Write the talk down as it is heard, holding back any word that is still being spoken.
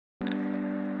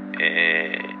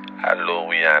Hello,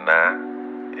 Rihanna.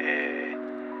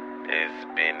 It's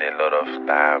been a lot of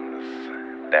times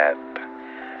that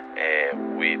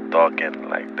we talking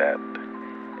like that.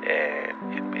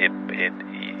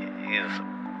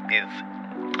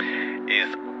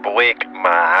 It break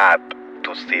my heart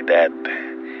to see that.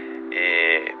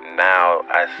 Now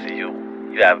I see you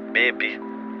have baby,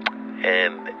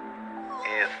 and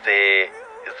it's a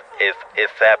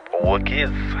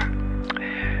workies.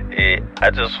 I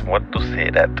just want to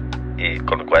say that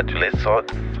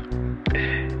congratulations,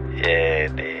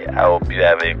 and I hope you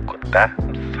having good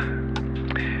times.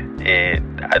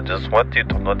 And I just want you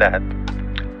to know that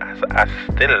I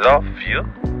still love you,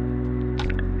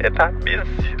 and I miss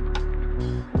you.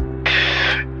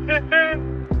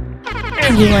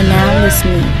 You are now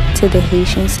listening to the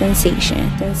Haitian Sensation.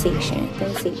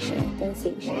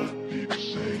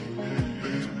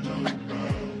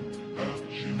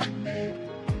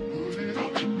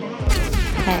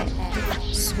 Pat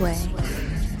Sway.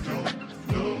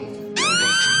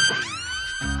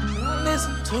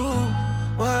 Listen to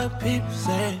what people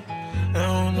say. I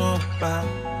don't know about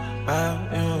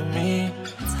you and me.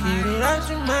 Keep it out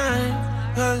your mind,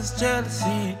 'cause it's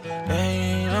jealousy.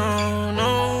 They don't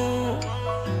know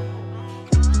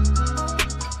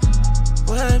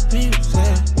what people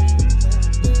say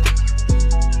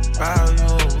about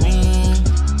you and me.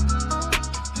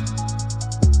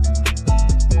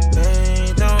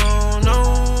 They don't know.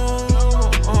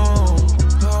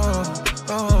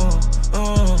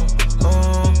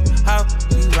 I'll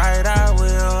be right, I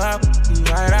will. I'll be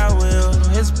right, I will.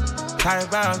 His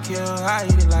type I'll kill. I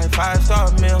eat it like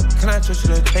 5-star meal. Can I trust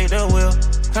you to take the wheel?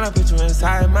 Can I put you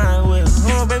inside my will?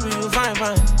 Oh, baby, you fine.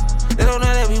 They don't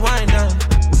know that we wind down.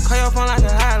 Call your phone like a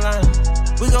hotline.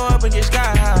 We go up and get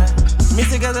sky high. Mix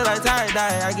together like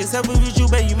tie-dye. I get selfish with you,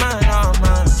 baby, you mine, all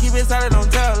mine. Keep it solid, don't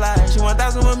tell lies. She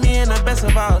 1,000 with me and the best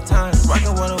of all time.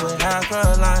 Rockin' water with half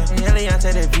a line. Helion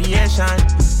take that VS shine.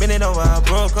 Bend it over, I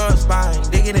broke her spine.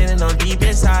 Digging in and on deep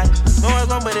inside. No it's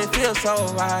wrong, but it feels so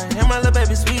right. And my little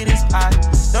baby sweet as pie.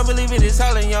 Don't believe it, it's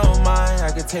all in your mind.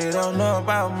 I can tell you don't know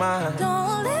about mine.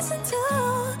 Don't listen to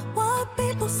what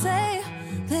people say.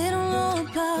 They don't know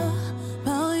about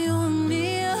you and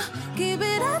me. Keep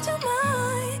it out your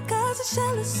mind, 'cause it's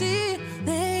jealousy.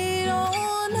 They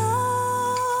don't know.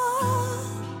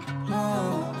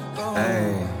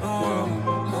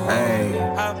 Hey,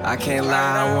 I can't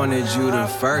lie, I wanted you the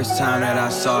first time that I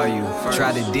saw you.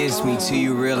 Tried to diss me till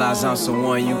you realize I'm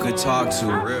someone you could talk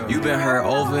to. You been hurt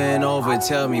over and over,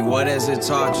 tell me, what has it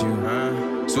taught you?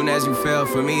 Soon as you fell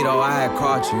for me though, I had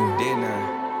caught you, didn't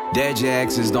I? Dead your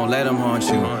exes, don't let them haunt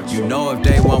you. You know if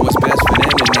they want what's best for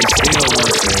them, and they still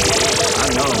want you. I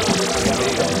know.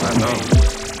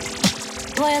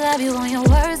 Boy, I love you on your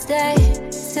worst day.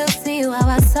 Still see you how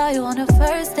I saw you on the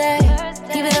first day.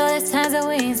 Even though there's times that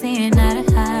we ain't seeing eye to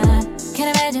eye.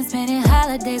 Can't imagine spending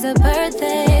holidays or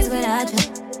birthdays without you.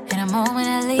 And the moment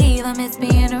I leave, I miss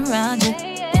being around you.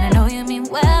 And I know you mean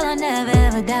well, I never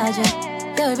ever doubt you.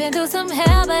 Yeah, we've been through some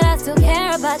hell, but I still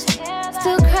care about you.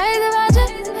 Still crazy about you.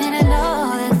 And I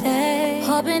know that they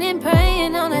hoping and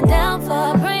praying on a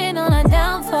downfall, praying on a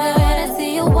downfall. They're gonna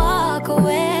see you walk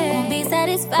away. Won't be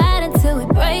satisfied until we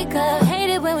break up. Hate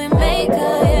it when we make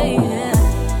up, yeah.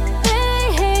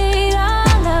 They hate our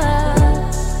love,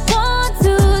 want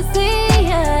to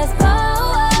see us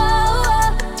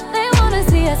fall. They wanna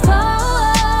see us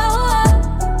fall.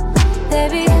 They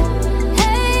be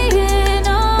hating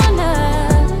on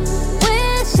us,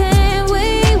 wishing we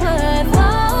would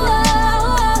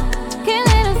fall. Can't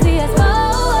let them see us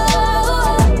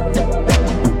fall.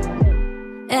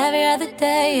 Every other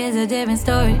day is a different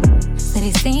story. Said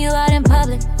he seen you out in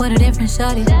public with a different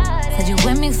shorty. Said you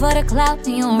with me for the clout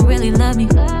and you don't really love me.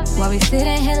 While we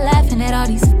sitting here laughing at all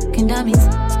these fucking dummies.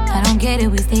 I don't get it,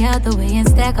 we stay out the way and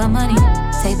stack our money.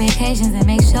 Take vacations and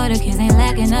make sure the kids ain't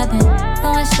lacking nothing.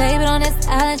 Throwing shade, but on this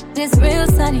island, it's real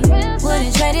sunny.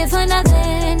 Wouldn't trade it for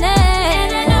nothing. And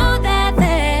I know that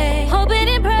they hoping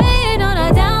and praying on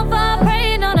a downfall,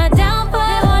 praying on a downfall.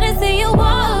 They wanna see you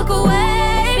walk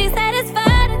away. Be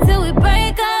satisfied until we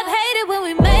break up. Hate it when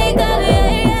we make up,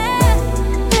 yeah.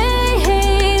 They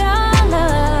hate our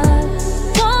love,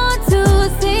 want to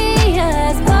see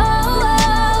us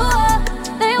fall.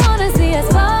 They wanna see us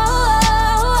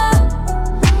fall.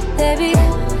 They be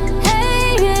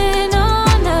hating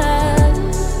on us,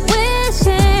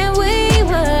 wishing we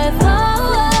would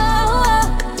fall.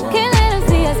 Can't let them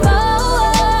see us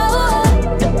fall.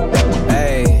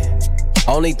 Hey,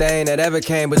 only thing that ever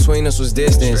came between us was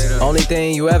distance. Only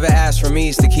thing you ever asked from me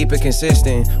is to keep it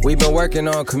consistent. We've been working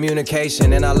on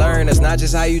communication, and I learned it's not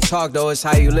just how you talk though, it's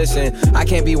how you listen. I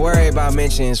can't be worried about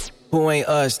mentions. who ain't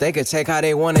us, they could take how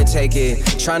they wanna take it.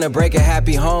 Tryna break a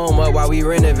happy home up while we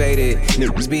renovate it.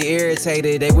 Niggas be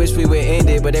irritated, they wish we would end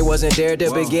it, but they wasn't there at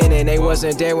the beginning. They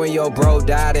wasn't there when your bro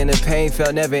died and the pain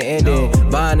felt never ending.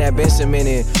 Buying that been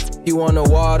cemented. You on the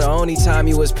wall, the only time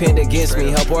you was pinned against me.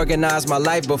 Help organize my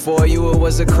life before you, it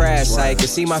was a crash site. Could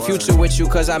see my future with you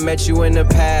cause I met you in the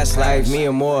past life, me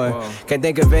and more. Can't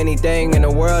think of anything in the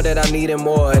world that I'm needing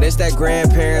more. It's that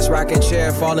grandparents rocking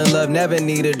chair, fall in love, never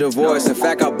need a divorce. In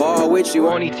fact, I ball with you,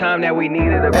 only time that we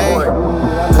needed a boy.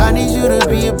 I need you to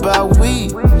be about we.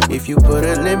 If you put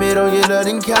a limit on your love,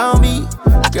 then count me.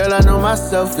 Girl, I know my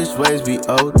selfish ways be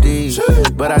OD,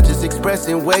 but I just express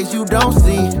in ways you don't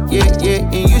see. Yeah,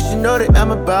 and you should know that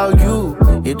I'm about you.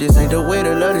 If this ain't the way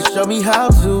to love, then show me how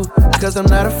to. Cause I'm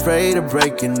not afraid of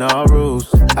breaking all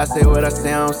rules. I say what I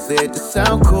sound, said to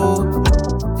sound cool.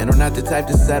 And I'm not the type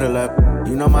to settle up.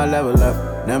 You know my level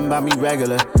up, nothing about me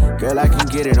regular. Girl, I can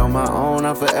get it on my own,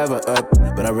 I'm forever up.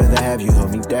 But I'd rather have you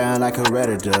hold me down like a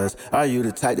Redder does. Are you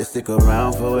the type to stick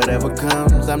around for whatever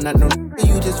comes? I'm not no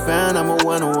you just found, I'm a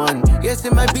one-on-one. Yes,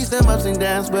 it might be some ups and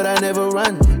downs, but I never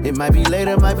run. It might be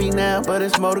later, might be now, but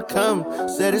it's more to come.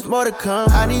 Said it's more to come.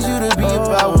 I need you to be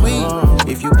about we.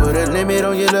 If you put a limit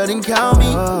on your love, then count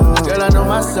me. Girl, I know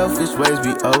my selfish ways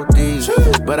be OD,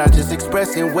 but I just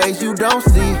express in ways you don't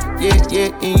see.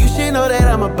 Yeah, and you should know that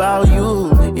I'm about you.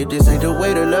 If this ain't the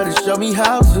way to love, then show me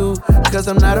how to. Cause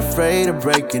I'm not afraid of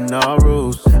breaking all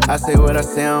rules. I say what I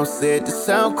sound, said to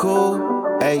sound cool.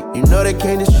 Hey, you know they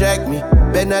can't distract me,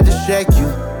 better not distract you.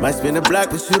 Might spin the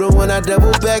block, but you the one I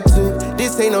double back to.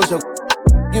 This ain't no joke,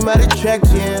 you might attract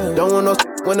you. Don't want no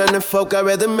when none of folk, I'd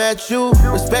rather match you.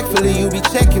 Respectfully, you be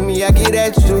checking me, I get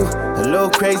at you. A little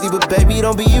crazy, but baby,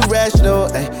 don't be irrational.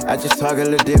 Ay, I just talk a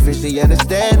little different, so you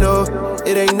understand, oh.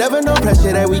 It ain't never no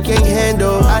pressure that we can't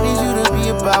handle. I need you to be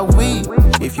about we.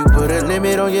 If you put a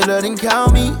limit on your love, then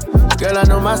count me. Girl, I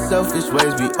know my selfish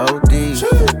ways be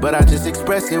OD, but I just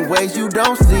express in ways you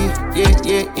don't see.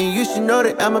 Yeah, and you should know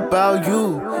that I'm about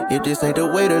you. If this ain't the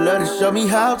way to love, then show me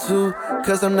how to.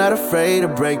 Cause I'm not afraid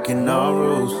of breaking all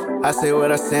rules. I say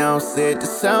what I sound, said to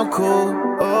sound cool.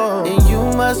 Oh, and you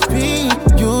must be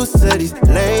used to these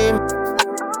lame,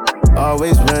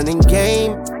 always running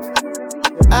game.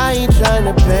 I ain't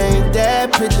tryna paint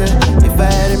that picture. If I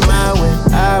had it my way,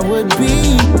 I would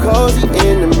be cozy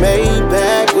in the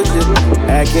Maybach with you,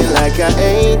 acting like I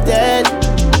ain't that.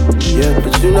 Yeah,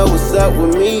 but you know what's up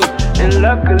with me, and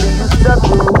luckily you stuck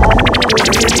with me.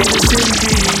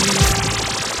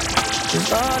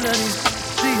 Cause all of these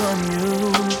be on you.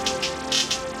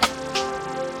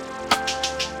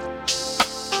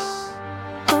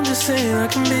 I'm just saying I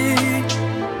can be,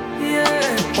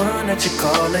 yeah, the one that you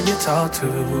call and you talk to,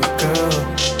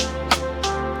 girl.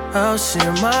 I'll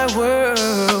share my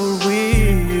world with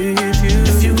you.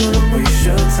 If you're gonna waste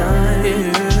your time,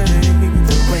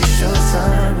 then waste your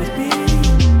time with me.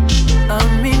 I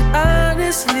mean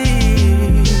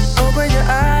honestly, open your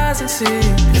eyes and see.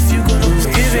 If you're gonna waste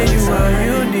giving you all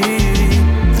you need,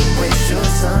 then waste your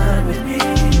time with me.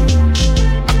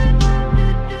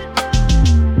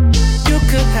 You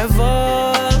could have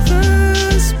all the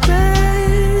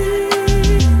space,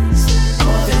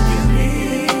 more than you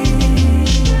need.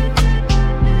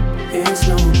 It's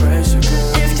no pressure,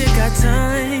 girl. If you got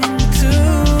time to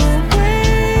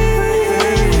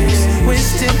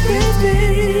waste it with me.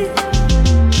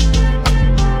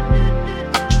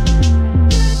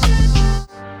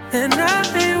 And I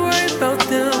ain't worried about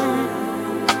them.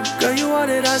 Girl, you all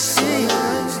that I see.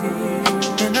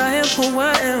 And I am who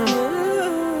I am.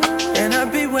 And I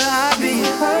be where I be.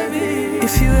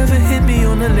 If you ever hit me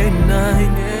on a late night,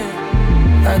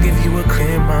 I'll give you a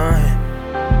clear mind.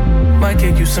 Might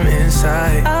give you some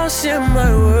insight. I'll share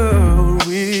my world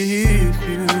with you.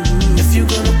 If you're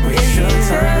gonna waste your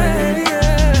time,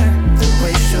 then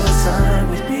waste your time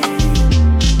with me.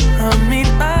 I mean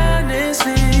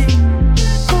honestly,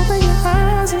 open your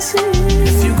eyes and see.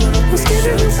 If you're gonna waste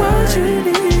your time,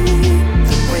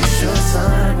 then waste your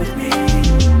time with me.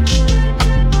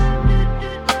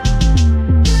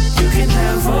 You can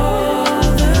have all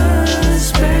the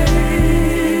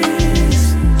space,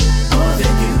 more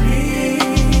than you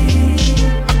need.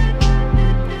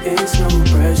 It's no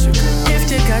pressure, girl. If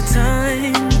you got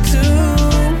time to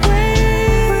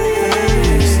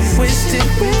waste it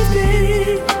with me.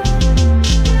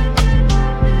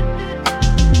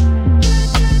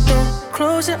 Don't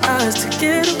close your eyes to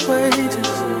get away.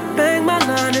 Just bang my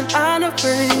line and I'll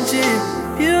arrange it.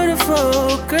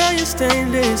 Beautiful, girl, you're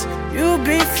stainless. You'll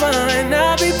be fine,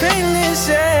 I'll be painless,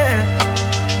 yeah.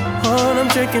 All I'm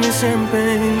drinking is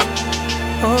champagne.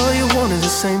 All you want is the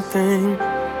same thing.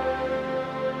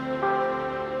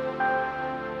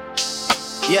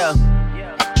 Yeah.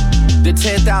 The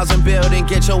 10,000 building,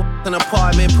 get your an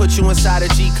apartment, put you inside a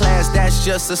G-class, that's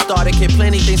just a starter kit.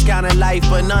 Plenty things count in life,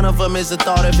 but none of them is a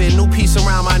thought of it. New piece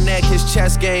around my neck, his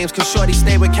chess games, cause shorty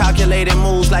stay with calculated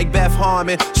moves like Beth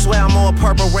Harmon. Swear I'm more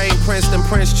Purple Rain Prince than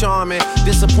Prince Charming.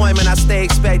 Disappointment, I stay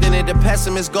expecting it. The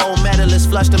pessimist, gold medalist,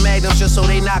 flush the magnums just so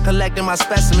they not collecting my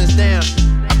specimens, damn.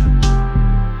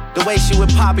 The way she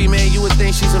with Poppy, man, you would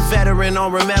think she's a veteran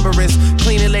on remembrance.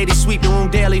 Cleaning lady, sweep the room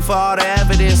daily for all the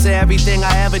evidence of everything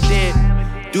I ever did.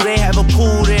 Do they have a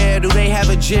pool there? Do they have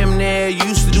a gym there? You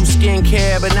used to do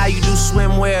skincare, but now you do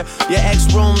swimwear. Your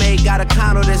ex-roommate got a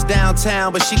condo that's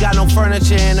downtown, but she got no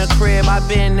furniture in her crib. I've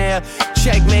been there.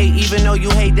 Checkmate, even though you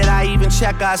hate that I even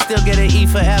check her, I still get an E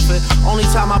for effort. Only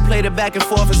time I play the back and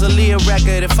forth is a Leah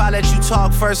record. If I let you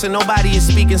talk first and nobody is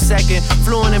speaking second.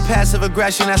 Fluent in passive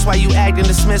aggression, that's why you acting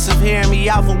dismissive. Hearing me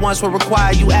out for once will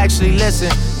require you actually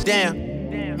listen. Damn.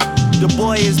 The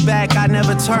boy is back, I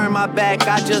never turn my back.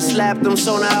 I just slapped them,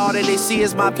 so now all that they see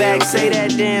is my back. Say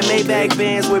that damn Maybach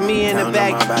bands with me in the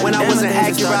back. When I wasn't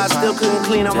accurate, I still couldn't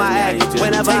clean up my act.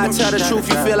 Whenever I tell the truth,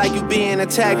 you feel like you being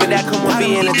attacked, but that come with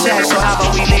being attacked. So how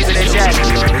about we leave it at that?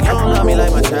 You don't love me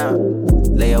like my child.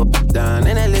 Lay your down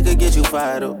and that liquor get you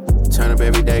fired up. Turn up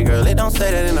every day, girl, it don't say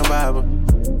that in the Bible.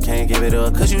 Can't give it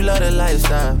up, cause you love the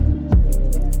lifestyle.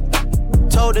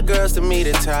 Told the girls to meet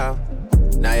at town.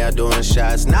 Now y'all doing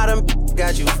shots, now them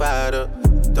got you fired up.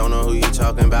 Don't know who you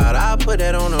talking about, I'll put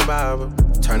that on the Bible.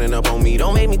 Turning up on me,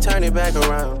 don't make me turn it back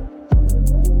around.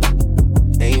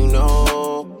 And you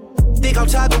know, think I'm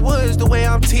Tiger Woods the way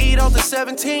I'm teed off the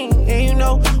 17. And you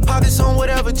know, pockets on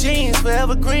whatever jeans,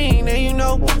 forever green. And you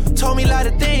know, told me a lot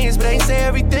of things, but ain't say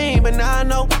everything. But now I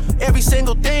know every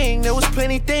single thing, there was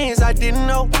plenty things I didn't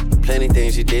know. Plenty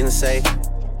things you didn't say,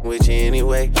 with you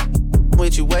anyway.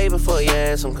 With you way before you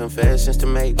had some confessions to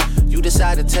make. You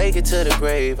decided to take it to the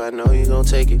grave. I know you gon'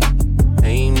 take it.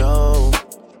 And you know.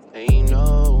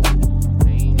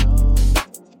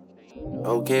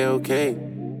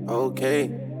 Okay.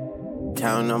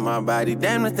 Counting on my body,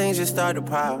 damn the things just start to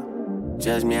pile.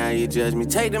 Judge me how you judge me,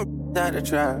 take them out of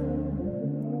trial.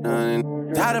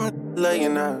 How them love you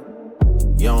now?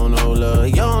 You don't know love,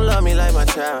 you don't love me like my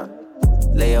child.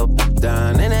 Lay up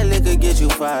down and that liquor get you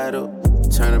fired up.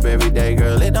 Turn up every day,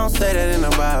 girl, it don't say that in the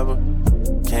Bible.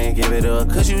 Can't give it up,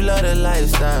 cause you love the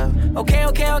lifestyle. Okay,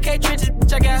 trenches,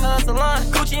 bitch, I got her a salon.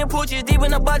 Coochie and Poochie, deep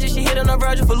in the budget, she hit on a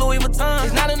Virgin for Louis Vuitton.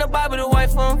 It's not in the Bible, the white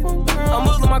phone. I'm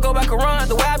Muslim, I go back Quran.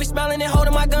 The way I be smiling and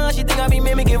holding my gun, she think I be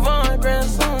mimicking Von.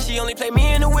 Grandson. She only play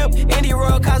me in the whip, Indie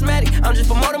Royal Cosmetic. I'm just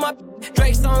promoting my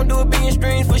Drake song, do a billion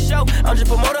streams for show. I'm just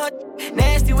promoting her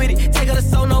nasty with it. Take her to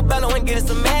Sono Bello and get her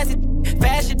some massive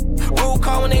fashion. Rule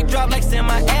call when they drop like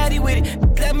semi-addy with it.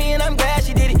 Let me and I'm glad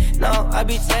she did it. No, I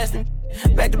be testing.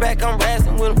 Back to back, I'm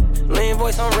rasping with him. Lean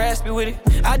voice, I'm raspy with it.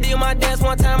 I did my dance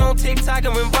one time on TikTok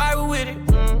and went viral with it.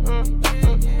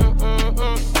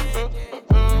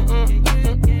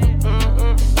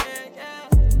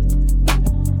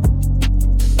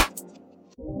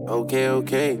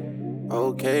 Okay.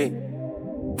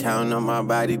 Counting on my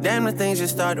body, damn the things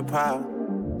just start to pile.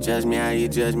 Judge me how you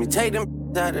judge me, take them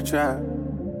out of trial.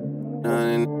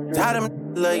 How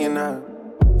them love you now?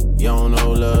 You don't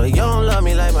know love, you don't love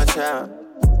me like my child.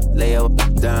 Lay up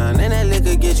down and that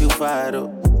liquor get you fired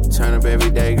up. Turn up every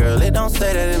day, girl, it don't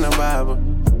say that in the Bible.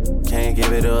 Can't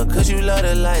give it up, cause you love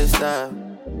the lifestyle.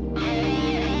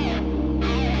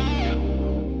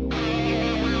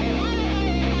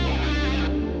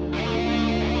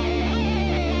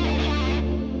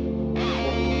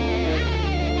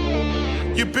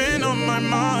 You've been on my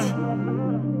mind.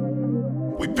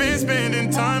 We've been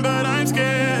spending time, but I'm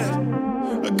scared.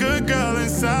 A good girl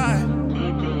inside,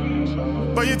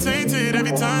 but you're tainted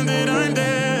every time that I'm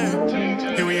there.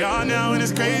 Here we are now, and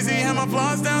it's crazy how my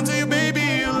flaws down to you, baby.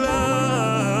 You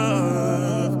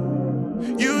love,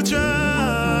 you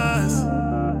just.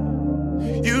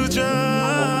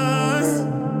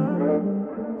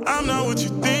 I'm not what you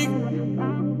think.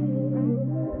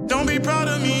 Don't be proud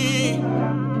of me.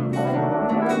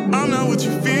 I'm not what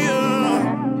you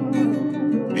feel,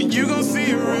 and you gon' see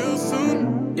it real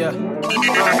soon. Yeah.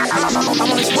 I'm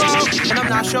on this road, and I'm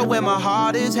not sure where my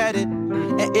heart is headed.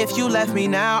 And if you left me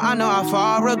now, I know how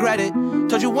far I regret it.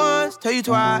 Told you once, tell you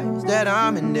twice that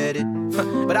I'm indebted.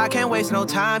 But I can't waste no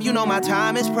time, you know my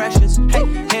time is precious. Hey,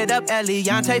 hand up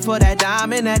Eliante for that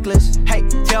diamond necklace. Hey,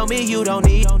 tell me you don't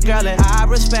need, girl, and I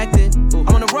respect it. I'm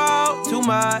on the road, too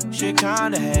much, shit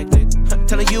kinda hectic.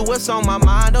 Telling you what's on my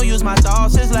mind, don't use my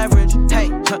thoughts as leverage.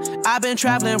 Hey, I've been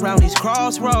traveling around these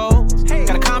crossroads.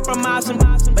 Gotta compromise some,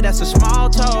 but that's a small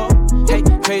toll. Hey,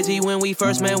 crazy when we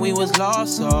first met, we was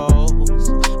lost souls.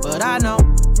 But I know,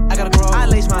 I gotta grow. I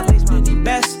lace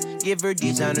give her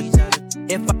designer.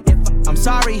 I'm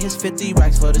sorry, his 50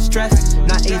 racks for the stress.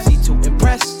 Not easy to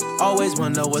impress, always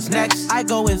wonder what's next. I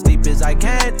go as deep as I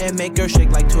can and make her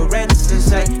shake like Tourette's and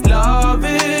say, love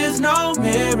is no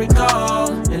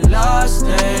miracle, and lust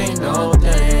ain't no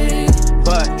thing.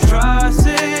 But trust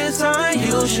is something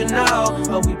you should know,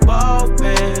 but we both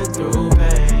been through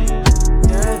pain.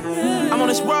 Yeah. I'm on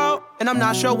this road, and I'm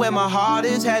not sure where my heart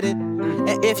is headed.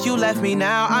 And if you left me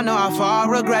now, I know how far I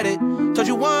regret it. Told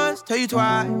you once, tell you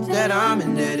twice that I'm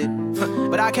indebted.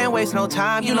 But I can't waste no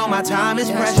time, you know my time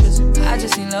is precious. I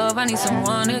just need love, I need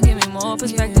someone to give me more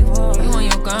perspective. You on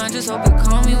your grind, just hope you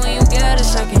call me when you get a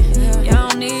second. Yeah, I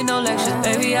don't need no lectures,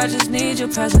 baby, I just need your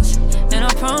presence. And I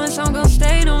promise I'm gon'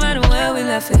 stay no matter where we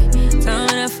left it. Time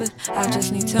and effort, I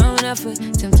just need time and effort.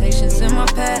 Temptations in my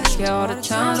past, yeah, all the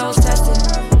times I was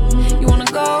tested. You wanna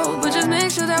go, but just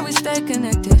make sure that we stay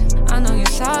connected. I know you're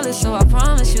solid, so I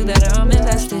promise you that I'm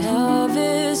invested. Love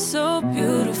is so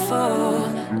beautiful,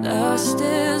 lust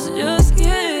is just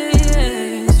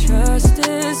yes. Trust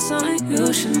is something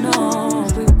you should know.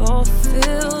 We both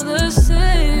feel the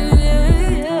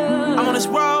same. I'm on this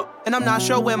road, and I'm not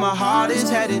sure where my heart is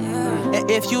headed. And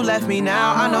if you left me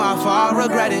now, I know how far I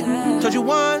regret it. Told you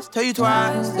once, tell you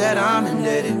twice that I'm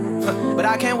indebted. But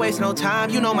I can't waste no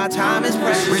time, you know my time is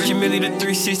precious. Rich and Millie to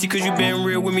 360, cause you been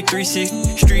real with me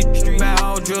 360. Street, buy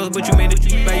all drugs, but you made it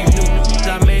by you new.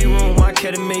 I made room, I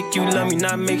care to make you love me,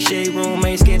 not make shade room.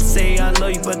 Ain't scared to say I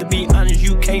love you, but to be honest,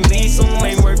 you can't leave, so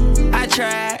ain't work. I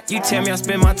tried, you tell me I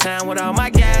spend my time with all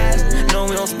my guys. No,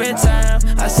 we don't spend time.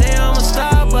 I say I'm a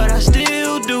star, but I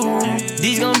still do.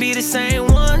 These gon' be the same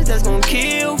ones that's gon'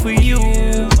 kill for you.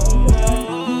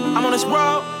 I'm on this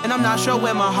road, and I'm not sure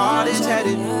where my heart is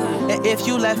headed. And if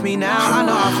you left me now, I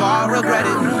know how far I regret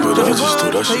it. But I just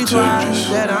thought I should tell you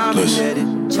that I'm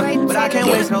indebted. But I can't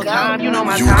waste no time, you know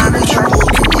my you time is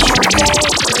precious.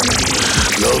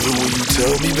 Love it when you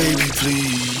tell me, baby,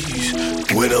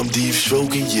 please. When I'm deep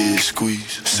stroking, yeah,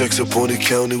 squeeze. Sex up on the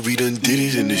counter, we done did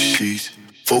it in the sheets.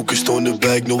 Focused on the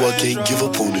bag, no, I can't give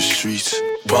up on the streets.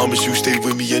 Promise you stay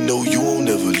with me and know you won't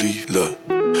never leave. Look,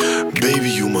 baby,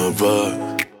 you my vibe.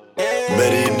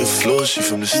 Met her in the floor, she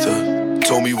from the start.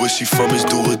 Told me where she from is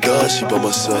do or die, she by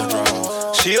my side.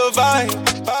 She a vibe,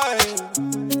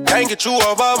 can't get you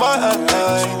off my mind.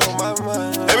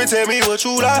 Baby, tell me what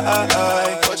you like.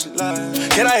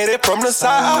 Can I hit it from the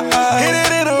side? Hit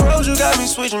it in the road, you got me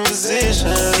switching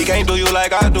positions. He can't do you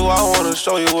like I do, I wanna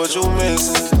show you what you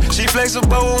missing. She flexible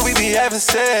when we be having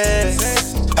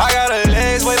sex. I got her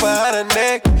legs way behind her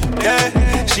neck.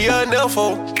 Yeah, she a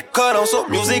nympho. Cut on some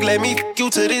music, let me f*** you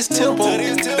to this tempo.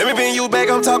 Let me bring you back,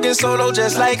 I'm talking solo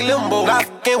just like Limbo. Not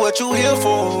f***ing what you here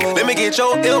for. Let me get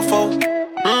your info. You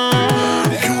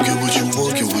get what you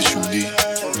want, get what you need.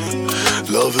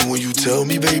 Love it when you tell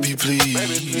me, baby,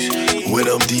 please. When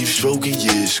I'm deep stroking,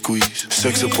 yeah, squeeze.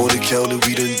 Sex up on the counter,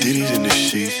 we done did it in the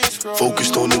sheets.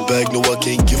 Focused on the bag, no, I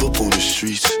can't give up on the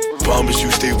streets. Promise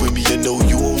you stay with me and know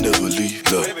you won't never leave.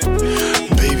 Look,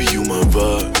 baby, you my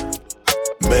vibe.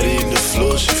 Met her in the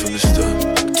floor, she from the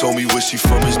start. Told me where she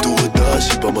from is do or die,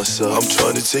 she by my side. I'm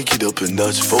trying to take it up a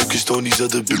notch. Focused on these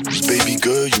other bitches, baby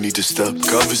girl, you need to stop.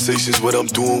 Conversations, what I'm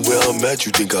doing, where I'm at,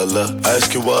 you think I lie.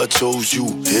 Asking why I chose you,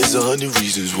 here's 100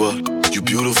 reasons why. You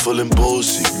beautiful and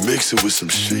bossy, mix it with some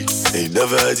street. Ain't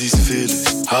never had these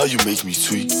feelings, how you make me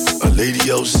tweet. A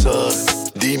lady outside,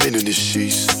 demon in the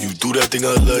sheets. You do that thing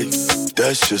I like,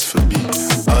 that's just for me.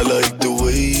 I like the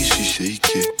way she shake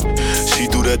it. She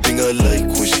do that thing I like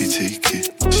when she take it.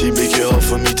 She make it hard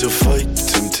for me to fight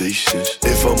temptations.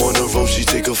 If I'm on the road, she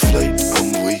take a flight,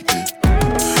 I'm waiting.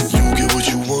 You get what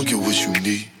you want, get what you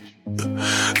need.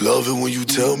 Love it when you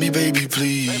tell me, baby,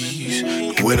 please.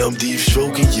 When I'm deep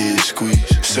stroking, yeah,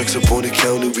 squeeze. Sex up on the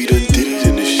counter, we done did it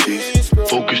in the sheets.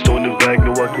 Focused on the bag,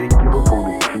 no, I can't give up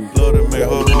on it. Love to make her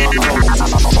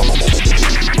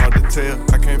hard to tell,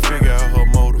 I can't figure out her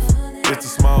motive. It's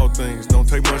the small things, don't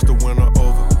take much to win her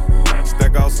over.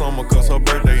 Stack out summer, cause her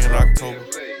birthday in October.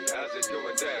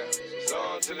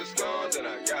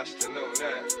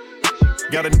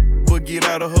 Got a but get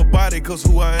out of her body, cause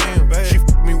who I am. She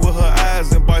f me with her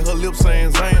eyes and bite her lips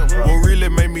saying Zam. What really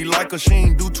made me like her, she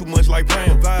ain't do too much like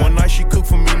Pam. One night she cooked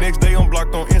for me, next day I'm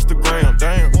blocked on Instagram.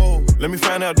 Damn. Let me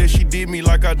find out that she did me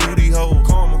like I do these hoes.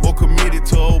 Or committed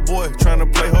to old boy, trying to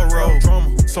play her role.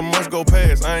 Some months go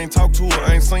past, I ain't talked to her,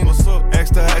 I ain't seen her.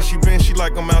 Asked her how she been, she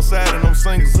like I'm outside and I'm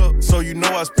singing. So you know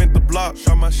I spent the block,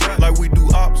 shot my shot like we do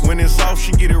ops. When it's off,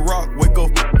 she get it rock, wake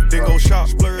up, then go shop.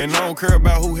 And I don't care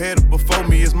about who had it before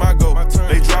me, it's my go.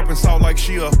 They dropping salt like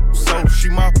she a, so she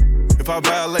my. If I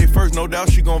violate first, no doubt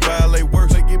she gon' violate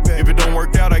worse. If it don't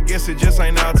work out, I guess it just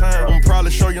ain't our time. I'ma probably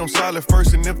show you I'm solid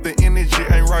first, and if the energy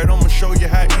ain't right, I'ma show you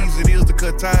how easy it is to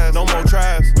cut ties. No more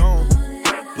tries, gone.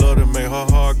 Love to make her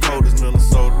hard cold as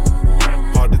Minnesota.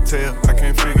 Hard to tell, I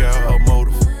can't figure out her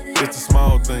motive. It's the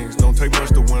small things, don't take much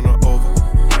to win her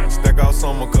over. Stack out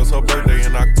summer cause her birthday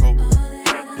in October.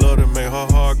 Love to make her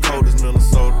hard cold as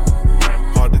Minnesota.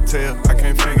 Hard to tell, I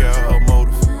can't figure out her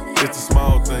motive. It's the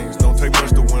small things, don't take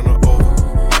much to win her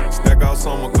over. Stack out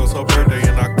summer cause her birthday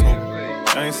in October.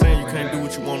 I ain't saying you can't do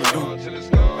what you wanna do,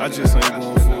 I just ain't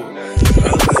going for it.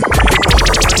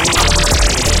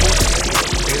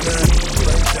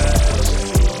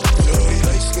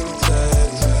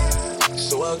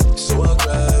 So I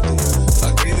grabbed it. I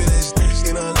gave it this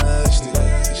and I lashed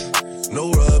it.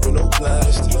 No rubber, no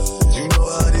plastic. You know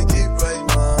how to get right,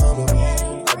 mama.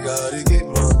 I gotta get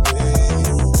my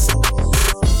way.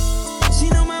 She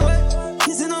know my word,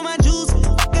 kissing on my juice.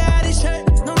 Got his shirt,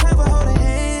 no time for holding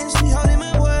hands. She holding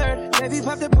my word. Baby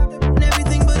pop and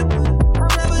everything but a I'm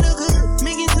never the good.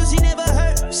 Making sure she never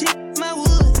hurt. She my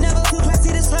wood, never too classy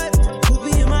to slut. Look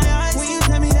me in my eyes when you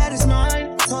tell me that it's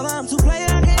mine. Told her I'm too player,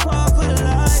 I can't fall for the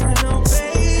lie. I know,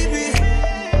 baby,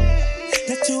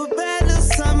 that you a bad little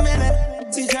something, and that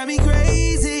she drive me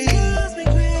crazy.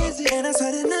 And I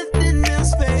swear that nothing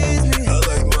else fazes me. I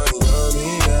like money,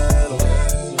 honey,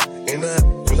 and I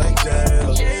feel like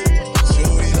Jalo.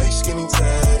 Shorty like skinny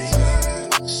tatty.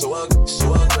 So I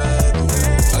grabbed it.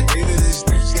 I gave it this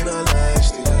and I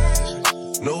lashed it.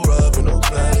 No rubber, no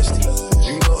plastic.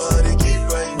 You know how to get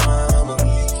right, mama.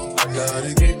 I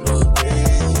gotta get my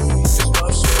baby. It's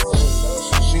my soul.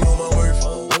 She know my worth.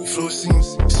 Floor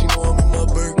seams. She know I'm in my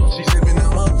bird. She zipping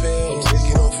out my pants. I'm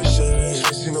taking off her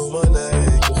shirt. She know my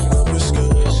neck. Lifting up her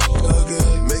skirt. All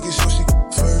good. Making sure she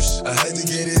first. I had to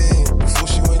get it in before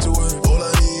she went to work. All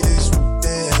I need is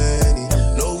Danny.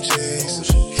 No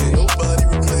chase. Can't nobody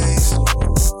replace.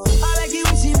 I like it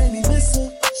when she make me miss her.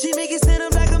 She make it stand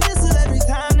up like a missile every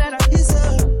time that I kiss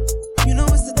her. You know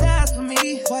it's the dance for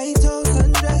me. White toes,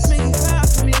 sundress, make it fire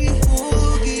for me.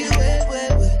 Ooh, get you wet,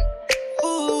 wet, wet.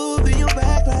 Ooh, bend your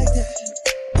back like that.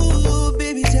 Ooh,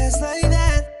 baby, just like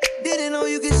that. Didn't know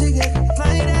you could shake it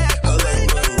like that. I like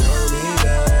money, honey,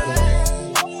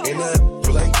 and I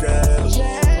feel like Dallas.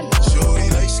 Shorty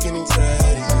like skinny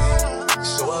tatty.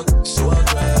 So I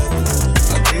grabbed it.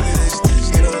 I gave it this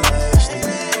and I lashed it.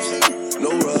 No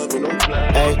rubber, no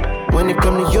plastic. Hey, when it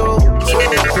come to you,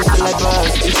 push it like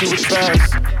buzz, issue with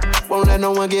trust. Won't let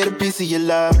no one get a piece of your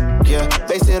love. Yeah,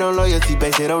 base it on loyalty,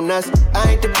 base it on us.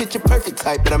 I ain't the picture perfect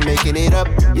type, but I'm making it up.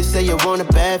 You say you want a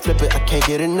bad, flip it, I can't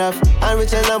get enough. I'm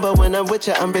rich and lumber, when I'm with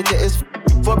you, I'm bitter as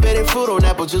forbidden fruit on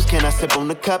apple juice, can I sip on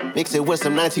the cup? Mix it with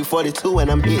some 1942 and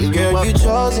I'm hitting you up. Girl, you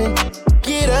chosen.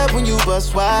 Get up when you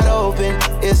bust wide open.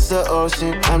 It's the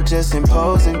ocean, I'm just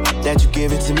imposing that you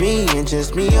give it to me and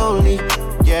just me only.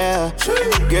 Yeah,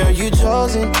 girl, you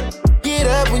chosen. Get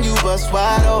up when you bust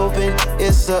wide open.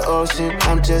 It's the ocean,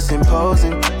 I'm just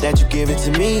imposing that you give it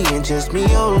to me and just me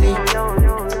only.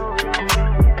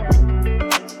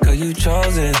 Girl, you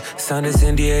chosen. Sound is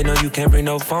NDA, no, you can't bring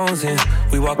no phones in.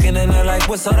 We walk in and they're like,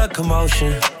 what's all the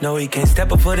commotion? No, he can't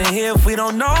step a foot in here if we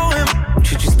don't know him.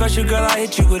 Treat you special, girl, I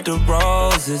hit you with the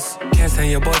roses. Can't stand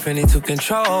your boyfriend, he too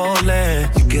controlling.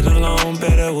 You get along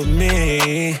better with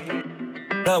me.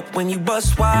 Up when you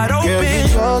bust wide open. Girl, you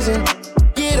chosen.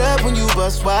 Get up when you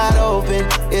bust wide open.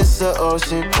 It's the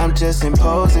ocean, I'm just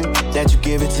imposing that you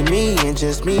give it to me and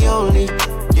just me only.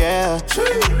 Yeah,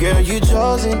 girl, you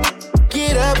chosen.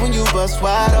 Get up when you bust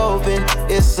wide open.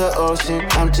 It's the ocean,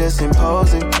 I'm just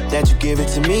imposing that you give it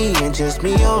to me and just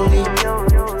me only.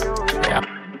 Yeah,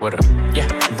 what up? Yeah,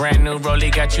 brand new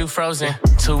rollie got you frozen.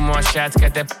 2 more shots,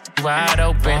 got that wide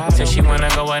open. Said she wanna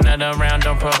go another round,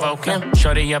 don't provoke him.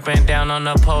 Shorty up and down on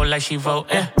the pole like she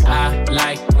voting. I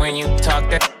like when you talk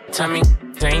that to me.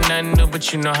 Ain't nothing new,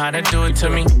 but you know how to do it to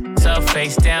me. So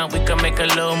face down, we can make a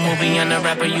little movie. On the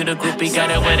rapper, you the groupie,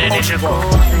 got it with it, it's your cool.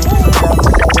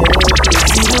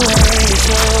 You the way you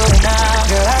now,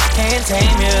 girl, I can't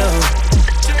tame you.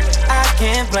 I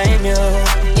can't blame you,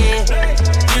 yeah.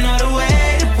 You know the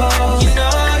way to pose, you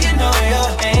know your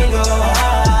angle.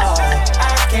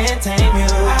 I can't tame you,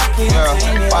 I can't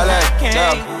tame you,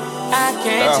 I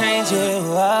can't change you.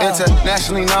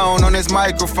 Internationally known on this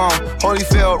microphone.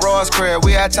 Holyfield, Ross Craig,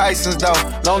 we at Tyson's though.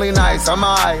 Lonely nights, I'm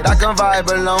alright, I can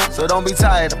vibe alone. So don't be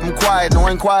tired, I'm quiet, no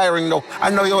inquiring though. I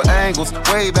know your angles,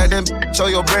 way back then, show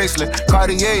your bracelet.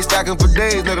 Cartier stacking for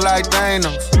days, look like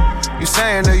Thanos. You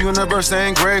saying the universe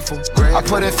ain't grateful. I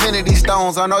put infinity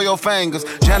stones on all your fingers.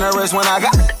 Generous when I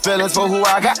got feelings for who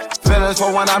I got. Feelings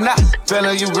for when I'm not.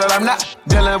 Feeling you, girl, I'm not.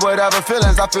 Dealing with other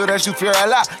feelings, I feel that you fear a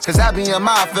lot. Cause I be in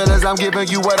my feelings, I'm giving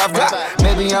you what I've got.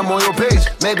 Maybe I'm on your page,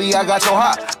 maybe I got your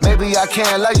heart. Maybe I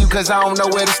can't love you cause I don't know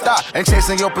where to stop. Ain't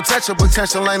chasing your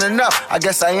potential ain't enough. I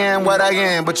guess I am what I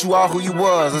am, but you are who you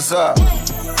was, what's up?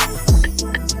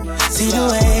 See the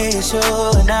way you're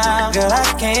showing now, girl,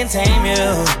 I can't tame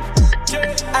you.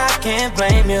 I can't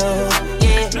blame you,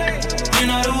 yeah. You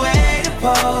know the way to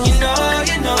pose, you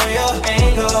know your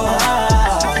angle.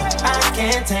 I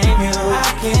can't tame you,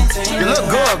 I can't tame you. You look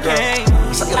good, girl.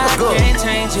 I can't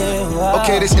change you.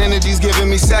 Okay, this energy's giving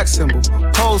me sex symbol.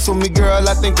 Pose for me, girl,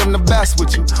 I think I'm the best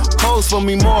with you. Pose for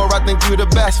me more, I think you the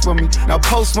best for me. Now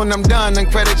post when I'm done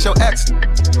and credit your ex.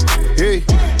 Hey,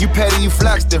 you petty, you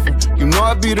flex different. You know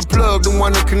I be the plug, the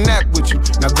one to connect with you.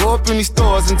 Now go up in these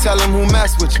stores and tell them who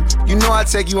mess with you. You know I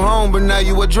take you home, but now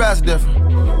you address different.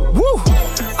 Woo!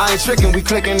 I ain't tricking, we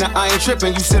clicking, I ain't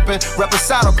tripping. You sipping,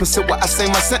 reposado, consider what I say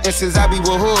my sentences. I be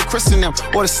with hood, Chris and them,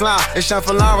 or the slime. It's Sean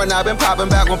for Lauren, I been popping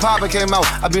back when Papa came out.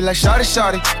 I be like, shawty,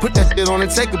 shawty, put that shit on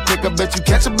and take a pic. I bet you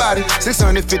catch a body.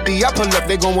 650, I pull up,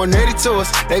 they gon' 180 to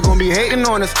us. They gon' be hating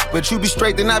on us, but you be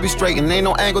straight, then I be straight, and ain't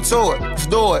no angle to it. Let's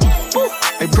do it. Woo!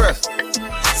 Hey, press.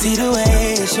 See the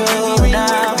way you show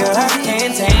now, girl, I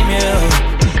can't tame you.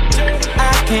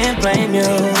 I can't blame you.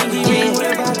 Yeah.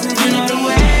 You know the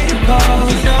way you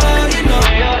pose, you know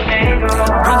your angle.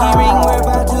 Pinky ring, we're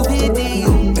about to be deep.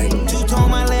 Two-tone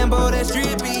my Lambo, that's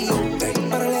drippy.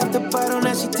 But I left the bottle,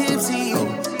 now she tipsy.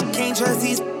 Can't trust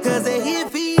these cause they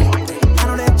hippie. I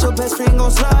know that your best friend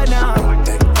gon' slide now.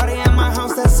 Party at my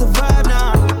house, that's a vibe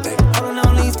now. All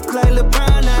on these like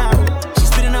LeBron now. She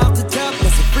spitting off the top,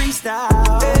 that's a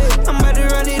freestyle. Hey, I'm about to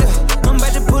run it up. I'm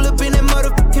about to pull up in that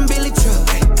motherfucking Billy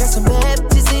truck. Got some bad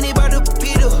bitches in it, about to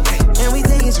beat up. And we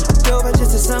taking shit over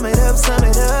just to sum it up.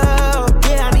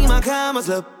 Yeah, I need my commas,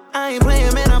 look. I ain't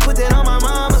playing, man, I put that on my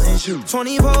mama and shoot.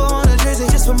 24 on the jersey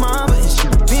just for mama and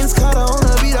shoot. Vince Carter on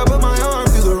the beat, I put my arm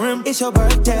through the rim. It's your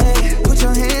birthday, put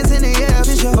your hands in the air,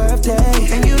 it's your birthday.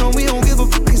 And you know we don't give a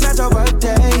fuck, it's not your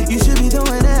birthday. You should be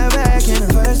doing that back in the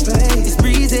first place. It's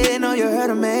breezy, know you heard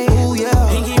of me, ooh yeah.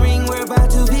 Pinky ring, we're about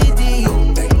to be deep.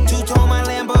 Two-tone my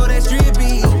Lambo, that's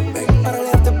drippy. But I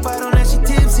left the bottle, now she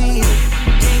tipsy.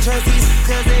 Can't trust these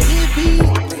cause they hippie.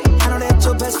 I know that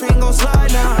your best friend gon'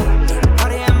 slide now.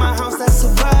 Party at my house, that's a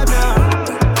vibe now.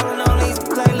 All on these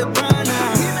like LeBron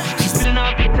now. She's spitting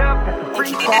off the top,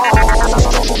 free fall.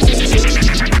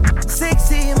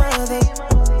 Sexy mother,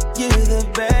 you're the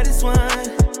baddest one.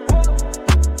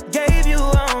 Gave you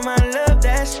all my love,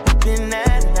 that's been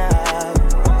that now.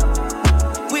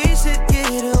 We should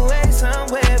get away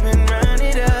somewhere and run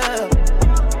it up.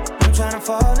 I'm tryna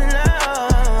fall in love.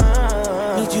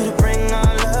 Need you to bring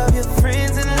all of your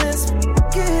friends and let's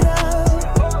get up.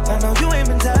 I know you ain't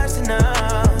been touched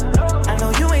enough. I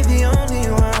know you ain't the only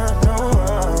one, no.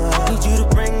 Need you to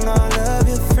bring all of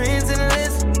your friends and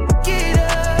let's get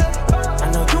up.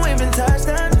 I know you ain't been touched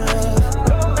enough.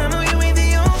 I know you ain't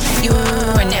the only one. You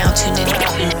are now tuned in.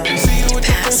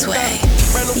 Passway.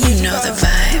 You know the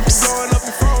vibes.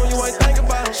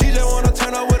 She just wanna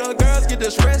turn up with her girls, get the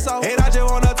stress off. And I just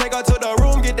wanna take her to the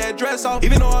room, get that dress off.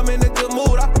 Even though I'm in a good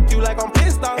mood, I fuck you like I'm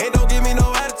pissed off. And don't give me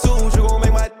no attitude, you gon'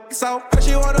 make my dick soft. Her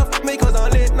she wanna fuck me cause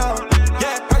I'm lit now.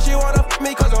 Yeah, her she wanna fuck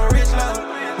me cause I'm rich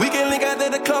now. We can link after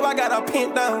the club, I got her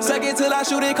pinned down. Suck it till I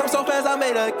shoot it, come so fast, I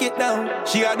made her get down.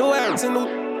 She got the ass in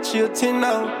the, she a 10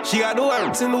 now. She got the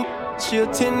ass in the, she a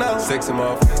 10 now. Sexy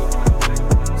motherfucker.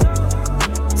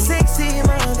 Sexy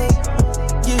mother,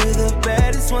 you're the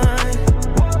baddest one.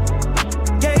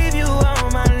 Gave you all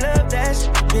my love, that's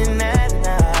been that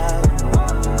now.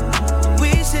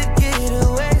 We should get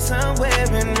away somewhere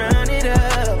and run it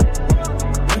up.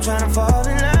 I'm tryna fall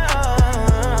in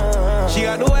love. She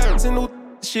got the ass in the,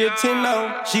 she a 10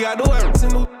 now. She got the ass in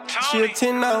the, she a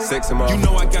 10 now. Sexy motherfucker. You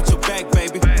know I got your back,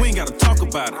 baby. We ain't gotta talk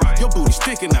about it. Your booty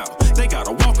sticking out. They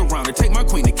gotta walk around and take my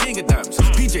queen to King of Diamonds.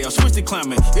 PJ, I switched to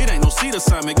climbing. It ain't no seat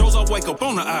assignment. Goes I wake up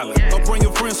on the island. I'll bring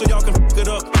your friends so y'all can f*** it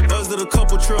up. Us did a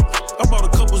couple trip. I brought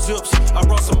a couple zips. I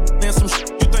brought some and some shit.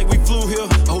 You think we flew here?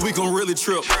 Oh, we gon' really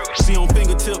trip. See on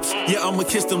fingertips. Yeah, I'ma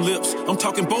kiss them lips. I'm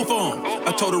talking both on.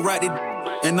 I told her right it.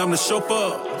 And I'm the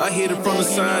chauffeur. I hit it from the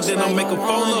side, then I make a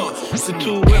fall up. It's a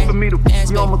two-way for me to be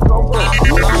on my sofa. I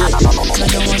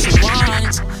know what you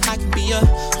want. I can be a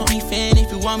homie fan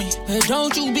if you want me. But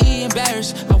don't you be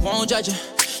embarrassed. I won't judge you.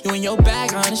 You in your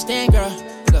bag, I understand, girl.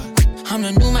 Look, I'm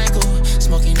the new Michael,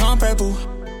 smoking on purple.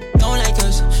 No don't like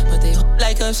us, but they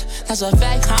like us. That's a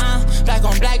fact, huh? Black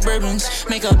on black bourbons,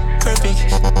 make up perfect.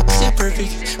 Shit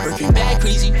perfect, working bag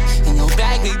crazy in your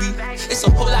bag, baby. It's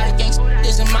a whole lot of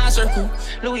gangsters in my circle.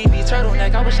 Louis V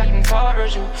turtleneck, I wish I can call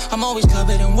Virgil. I'm always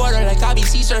covered in water like I be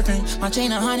sea surfing. My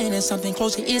chain 100 and something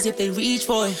closer is if they reach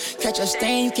for it. Catch a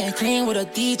stain you can't clean with a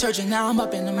detergent. Now I'm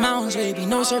up in the mountains, baby,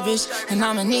 no service. And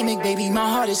I'm anemic, baby, my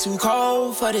heart is too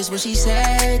cold for this. But she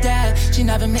said that she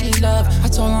never made love. I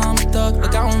told her I'm a thug,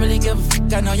 look, I don't really give a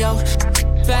fuck. I know yo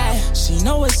fat, she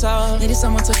know what's up. Needed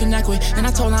someone to connect with, and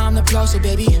I told her I'm the plug. So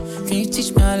baby, can you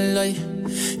teach me how to love you?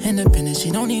 Independent, she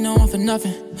don't need no one for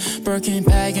nothing. Birkin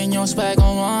bag and your swag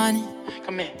on one.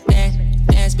 Come here,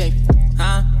 dance, baby.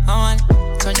 I want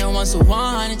it. Turn your ones to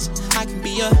ones. I can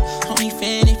be your only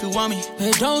fan if you want me.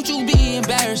 But don't you be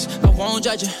embarrassed, I won't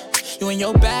judge you. You in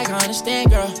your bag, I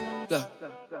understand, girl. Look,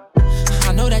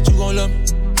 I know that you gon' love me.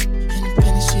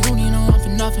 Independent, she don't need no one for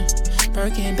nothing.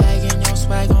 Birkin bag and your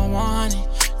swag on one.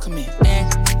 Come here,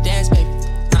 dance, baby.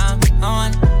 I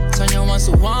want it. Turn your ones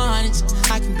to ones.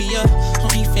 I can be your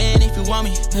only fan if you want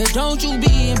me. But don't you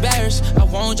be embarrassed, I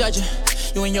won't judge you.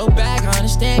 You in your bag, I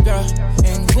understand, girl.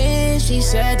 And when she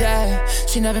said that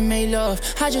she never made love,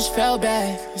 I just felt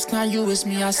bad. It's not you, it's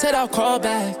me, I said I'll call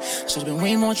back. Should've been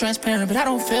way more transparent, but I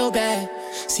don't feel bad.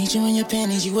 See you in your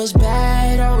panties, you was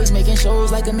bad. Always making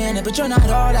shows like a man, but you're not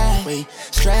all that. Wait,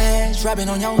 stretch, rubbing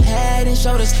on your head and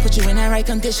shoulders. Put you in that right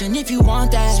condition if you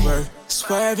want that.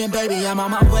 Swerving, baby, I'm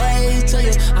on my way to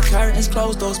you. Our curtains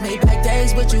closed, those made back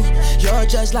days with you. You're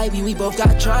just like me, we both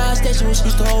got trust issues.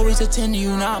 Used to always attend to you,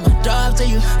 now I'm a dove to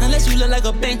you. Unless you look like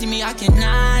a bank to me, I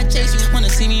cannot chase you. Wanna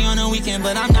see me on the weekend,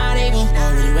 but I'm not able.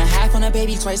 Already ran half on a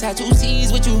baby, twice had 2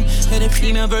 C's with you. Had a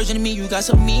female version of me, you got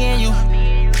some me and you.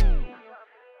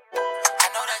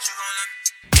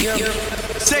 You're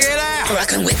check it out.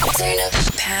 Rockin' with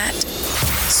Pat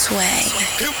Sway.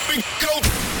 Here we go.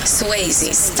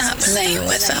 Swayze, stop playing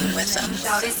with them.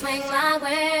 Shorty swing my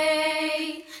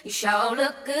way. You sure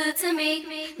look good to me.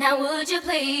 Now would you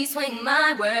please swing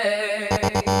my way?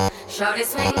 Shorty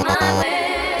swing my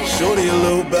way. Shorty a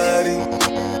little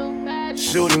body.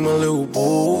 Shorty my little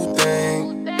boo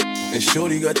thing. And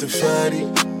Shorty got the fatty.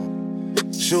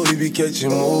 Shorty be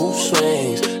catching mood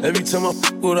swings. Every time I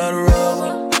fuck without a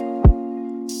rubber,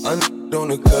 I on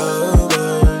the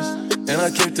covers, and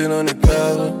I kept it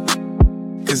undercover,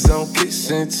 cause I don't kiss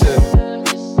and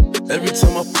tell. Every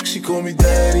time I fuck, she call me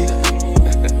daddy.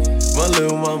 My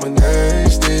little mama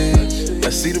nursed it. I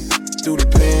see the through the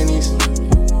panties.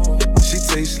 She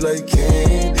tastes like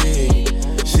candy.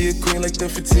 She a queen like the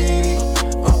Fatini.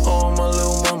 My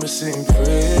little mama sitting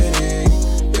pretty.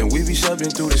 And we be shopping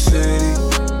through the city.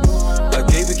 I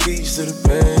gave the keys to the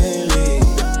Bentley.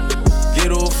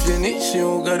 Get off your knees, you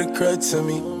don't gotta cry to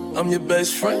me. I'm your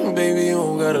best friend, baby, you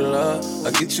don't gotta lie.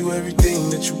 I get you everything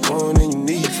that you want and you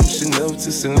need. From Chanel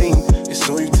to Celine, it's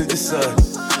on you to decide.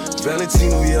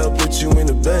 Valentino, yeah, I'll put you in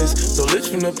the best. Start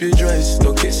lifting up your dress,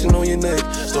 start kissing on your neck,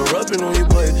 start rubbing on your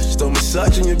butt, start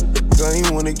massaging your I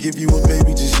ain't wanna give you a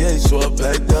baby just yet, so I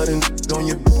backed out and on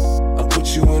your I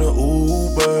put you in an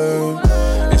Uber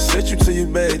and sent you to your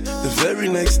bed. The very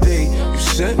next day, you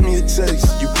sent me a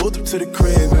text. You pulled up to the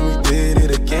crib and we did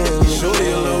it again. Shorty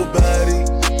a little body,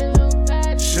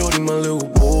 Shorty my little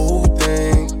boo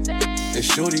thing, and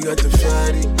Shorty got the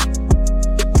fatty.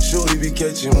 Shorty be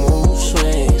catching mood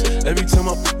swings. Every time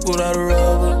I fuck without a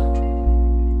rubber,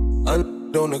 I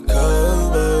on the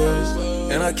covers,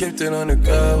 and I kept it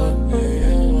undercover,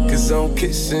 cause I don't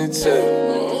kiss and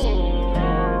tell.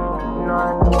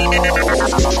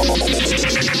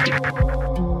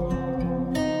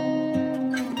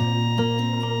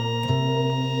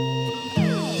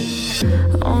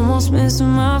 Almost missing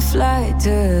my flight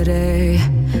today.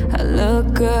 I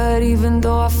look good even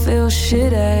though I feel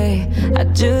shitty. I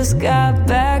just got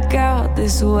back out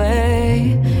this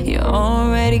way. You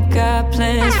already got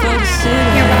plans for the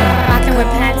city. You're rocking with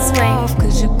Pat Sway.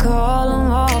 Cause you call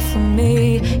them off for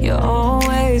me. You're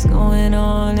always going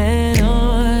on and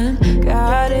on.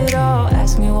 Got it all,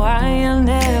 ask me why I'll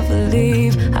never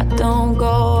leave. I don't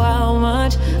go out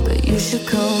much, but you should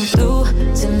come through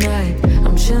tonight.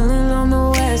 I'm chillin' on the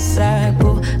west side,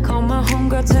 boo. Call my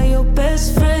homegirl, tell your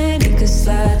best friend he could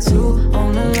slide too.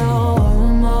 On the low,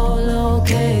 remote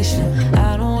location.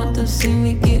 I don't want them see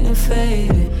me getting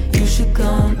faded. You should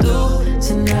come through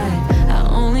tonight. I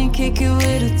only kick it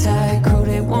with a tight crew.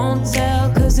 They won't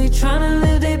tell cause they tryna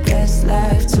live their best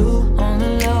life too. On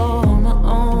the low, on my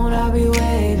own, I'll be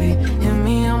waving. Hit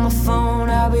me on my phone,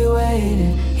 I'll be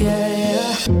waiting.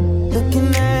 Yeah.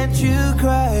 Looking at you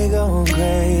cry, going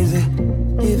crazy.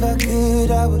 If I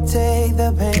could, I would take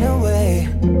the pain away.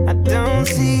 I don't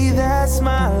see that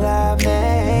smile I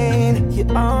made. You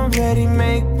already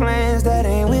make plans that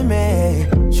ain't with me.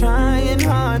 Trying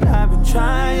hard, I've been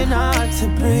trying hard to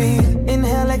breathe.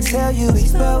 Inhale, exhale, you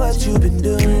expel what you've been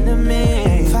doing to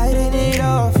me. Fighting it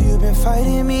off, you've been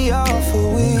fighting me off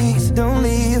for weeks. Don't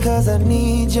leave cause I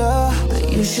need ya,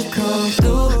 but you should come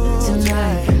through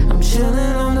tonight. I'm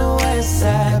chillin' on the west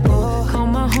side, boy. Call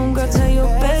my homegirl, tell your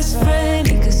best friend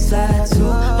he could slide too.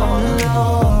 On the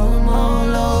low, I'm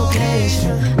on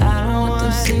location. I don't want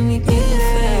them see me get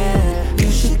fed.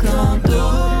 You should come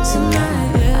through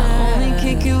tonight. I only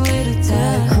kick you with a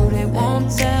tag. Who they won't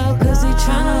tell, cause they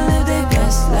tryna live their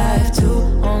best life too.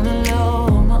 On the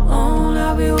low, on my own,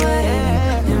 I'll be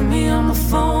waiting. Hit me on my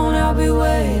phone, I'll be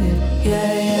waiting.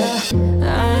 Yeah,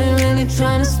 I ain't really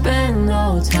tryna spend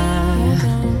no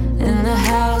time in the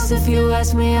house. If you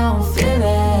ask me, I don't feel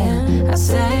it. I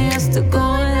say yes to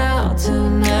going out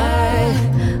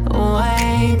tonight. Oh, I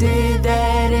ain't did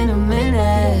that in a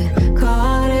minute.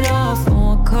 Call it off,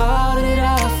 won't call it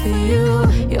off for you.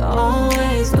 You're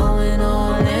always going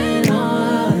on and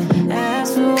on.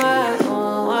 Ask me why,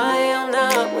 oh, why I'm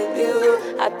not with you.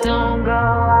 I don't go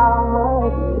out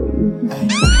with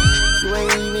you. You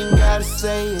ain't even gotta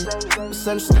say it.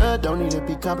 Misunderstood, don't need to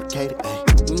be complicated. Ay,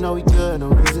 you know we good, no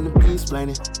reason to be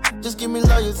explaining. Just give me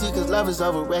loyalty, cause love is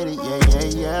overrated.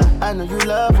 Yeah. I know you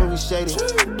love when we shaded.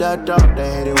 Dark,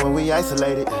 they hate it when we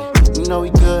isolated. Ay, you know we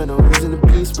good, no reason to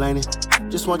be explaining.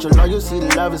 Just want your loyalty,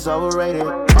 the love is overrated.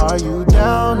 Are you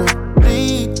down to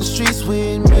bleed the streets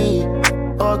with me?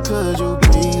 Or could you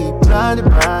be blinded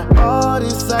by all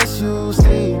this sights you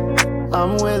see?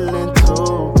 I'm willing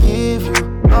to give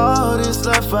you all this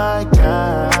love I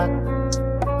got,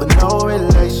 but no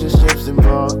relationships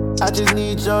involved. I just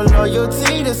need your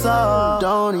loyalty, that's all.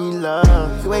 Don't need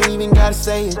love, you ain't even gotta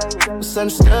say it.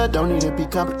 Misunderstood, don't need to be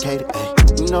complicated. Ay,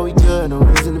 you know we good, no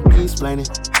reason to be explaining.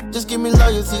 Just give me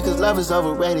loyalty, cause love is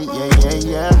overrated.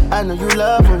 Yeah. I know you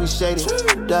love when we shaded.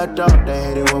 Dark, they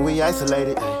hate it when we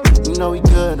isolated. Ay, you know we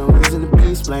good, no reason to be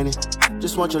explaining.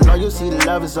 Just want your loyalty, the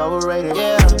love is overrated.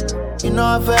 Yeah. You know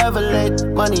I'm forever late.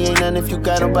 Money ain't nothing if you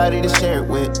got nobody to share it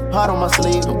with. Heart on my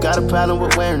sleeve, don't got a problem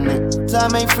with wearing it.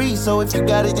 Time ain't free, so if you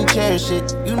got it, then cherish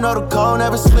it. You know the code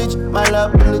never switch, my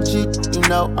love be legit. You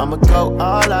know I'ma go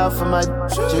all out for my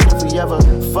shit. If we ever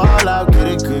fall out, get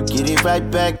it good, get it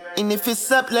right back. And if it's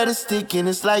up, let it stick, and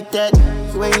it's like that.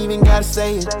 You ain't even gotta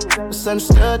say it.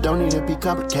 Misunderstood, don't need to be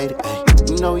complicated. Ay,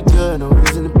 you know we good, no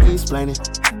reason to be explaining.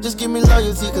 Just give me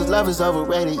loyalty, cause love is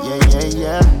overrated.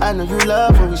 Yeah. I know you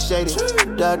love when we shaded.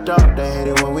 Dark, they hate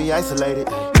it when we isolated.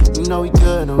 You know we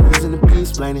good, no reason to be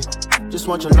explaining. Just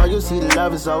want your loyalty, the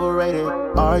love is overrated.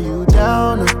 Are you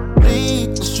down to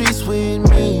bleed the streets with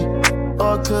me?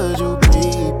 Or could you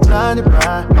be blinded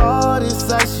by all this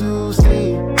sights you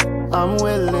see? I'm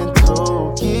willing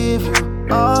to give you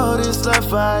all this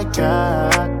love I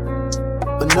got,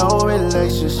 but no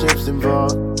relationships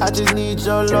involved. I just need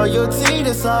your loyalty,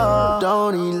 that's all.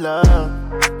 Don't need love.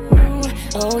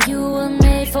 Oh, you were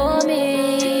made for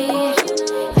me.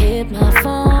 Hit my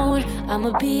phone,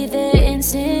 I'ma be there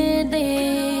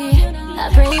instantly.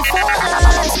 I pray for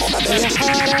us, but your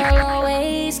heart I'll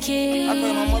always keep.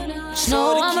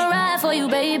 No, I'ma ride for you,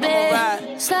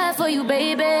 baby. Slide for you,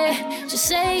 baby. Just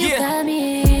say you got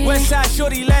me. Westside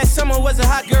shorty last summer was a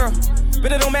hot girl,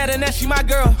 but it don't matter now, she my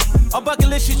girl. A bucket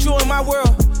list shit, you in my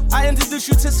world. I introduced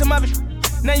you to some other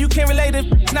now you can't relate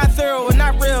it, not thorough or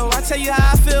not real. I tell you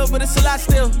how I feel, but it's a lot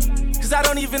still. Cause I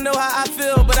don't even know how I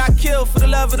feel, but I kill for the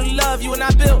love of the love you and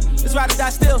I built. It's ride or die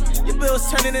still. Your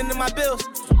bills turning into my bills.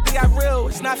 They got real,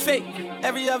 it's not fake.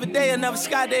 Every other day, another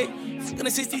sky day. In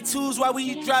the 62s while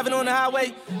we driving on the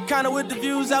highway. Kinda with the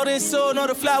views out in Seoul, know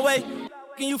the flyway.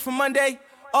 Fucking you from Monday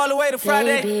all the way to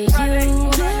Friday. Baby, you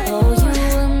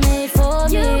were made for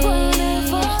me.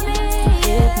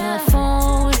 Hit my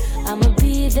phone, I'ma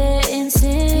be there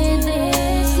instantly.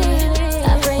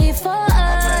 I pray for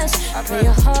us, I pray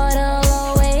your heart I'll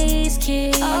always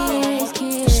keep. No,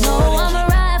 I'ma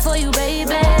ride for you,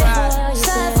 baby.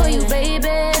 Slide for you,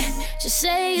 baby. Just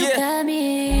say you got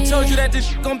me. Told you that this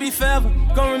shit gon' be forever,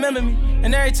 gon' remember me.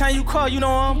 And every time you call, you know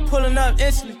I'm pulling up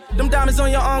instantly. Them diamonds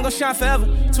on your arm gon' shine forever,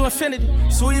 to infinity.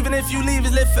 So even if you leave,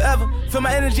 it's lit forever. Feel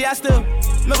my energy, I still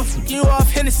remember fucking you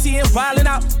off Hennessy and wildin'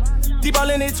 out. Deep all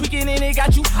in it, tweaking in it,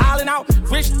 got you hollering out.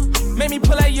 Rich, made me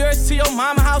pull out yours to your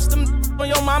mama house. Them on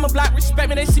your mama block, respect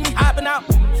me, they see me hopping out.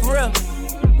 For real.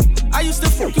 I used to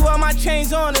fuck you all my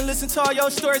chains on and listen to all your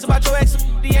stories about your ex.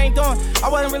 He ain't doing. I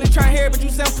wasn't really trying to hear it, but you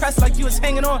sound pressed like you was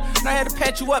hanging on. And I had to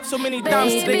pat you up so many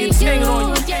diamonds they get hanging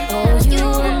on you. Oh, you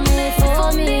were made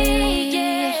for me.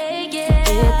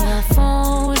 Hit my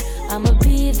phone, I'ma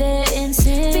be there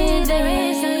instantly.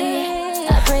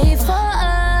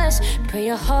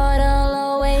 heart I'll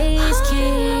always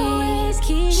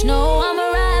keep. Just know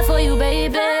I'ma ride for you,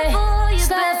 baby.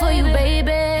 Slide for you,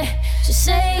 baby. Just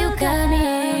say you got me.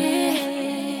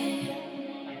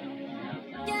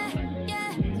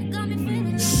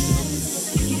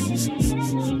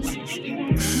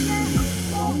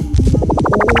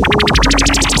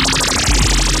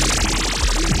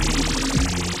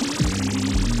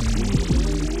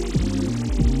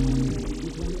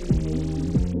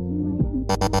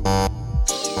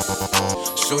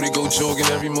 Shorty go jogging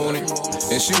every morning,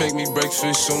 and she make me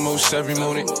breakfast almost every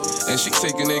morning. And she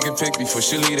take a nigga pic before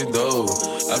she leave the door.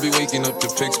 I be waking up the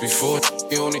pics before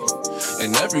on it.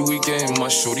 And every weekend my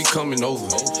shorty coming over.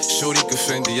 Shorty can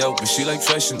Fendi out, but she like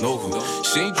Fashion Nova.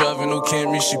 She ain't driving no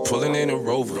Camry, she pulling in a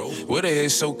Rover. With her hair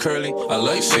so curly, I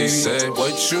like she said,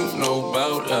 what you know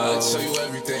about us? I tell you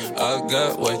everything. I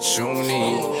got what you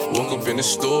need. Woke up in the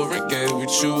store and get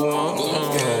what you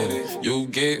want. You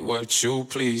get what you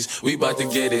please. We bout to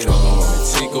get it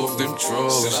on. Take off them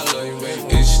drawers.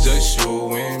 It's just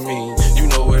you and me. You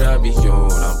know what I be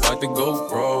on. I'm about to go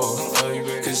raw.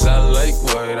 Cause I like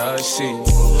what I see.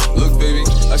 Look, baby,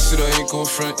 I said I ain't gon'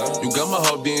 front. You got my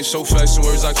heart beating so fast in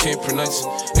words I can't pronounce.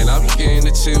 And I be getting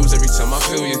the chills every time I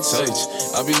feel your touch.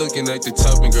 I be looking at the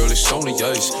top and girl, it's only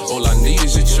ice. All I need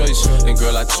is your choice. And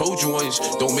girl, I told you once,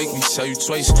 don't make me tell you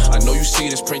twice. I know you see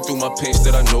this print through my pants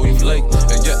that I know you like.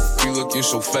 And yeah, you looking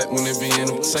so fat when it be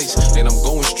in them tights. And I'm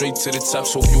going straight to the top,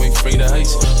 so you ain't afraid of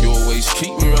heights. You always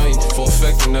keep me right, for a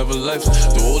fact you never left.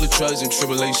 Through all the trials and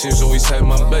tribulations, always had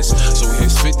my best. So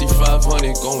here's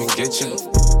 5,500, go and get you.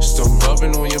 Start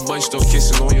rubbing on your butt, start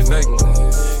kissing on your neck.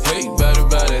 Hate bad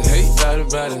about it, hate bad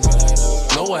about it.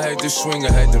 Know I had to swing,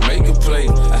 I had to make a play.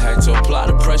 I had to apply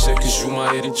the pressure, cause you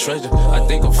my hidden treasure. I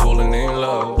think I'm falling in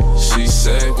love. She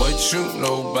said, what you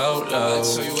know about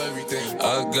us? I tell you everything.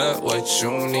 I got what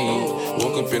you need.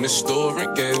 Woke up in the store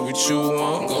and get what you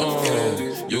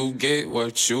want. You get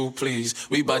what you please.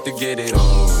 We bout to get it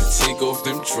on. Take off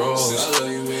them drawers.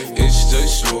 It's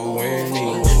just you and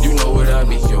me. You know what I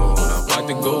be on. I'm about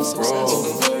to go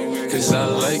raw. Cause I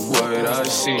like what I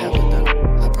see.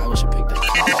 I probably should pick that.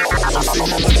 I'm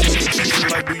sitting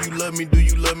like, do you love me? Do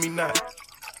you love me not?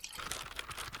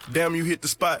 Damn, you hit the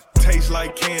spot. Taste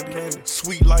like candy,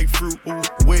 sweet like fruit, ooh,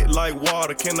 wet like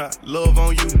water. Can I love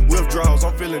on you? Withdrawals,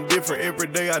 I'm feeling different. Every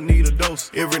day I need a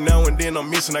dose. Every now and then I'm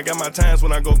missing. I got my times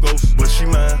when I go ghost. But she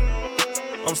mine,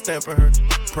 I'm stamping her.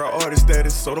 Priority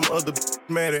status, so them other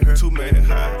mad at her. Too mad at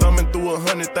high. Thumbing through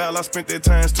 100,000, I spent that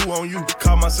times 2 on you.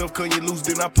 Caught myself cutting you loose,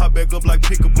 then I pop back up like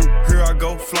Pickaboo. Here I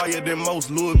go, flyer than most,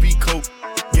 Louis V. Coat.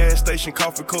 Gas station,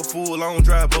 coffee cup full, I don't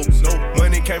drive boats. No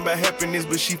money came by happiness,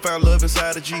 but she found love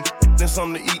inside a G. Then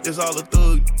something to eat, that's all a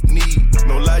thug need.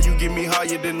 No lie, you get me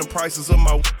higher than the prices of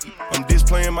my weed. I'm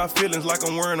displaying my feelings like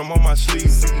I'm wearing them on my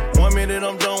sleeves. 1 minute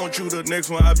I'm done with you, the next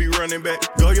one I be running back.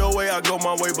 Go your way, I go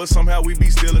my way, but somehow we be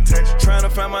still attached. Trying to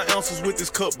find my answers with this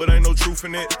cup, but ain't no truth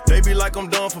in it. They be like I'm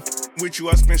done for with you,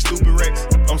 I spend stupid racks.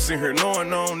 I'm sitting here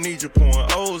knowing I don't need you, pouring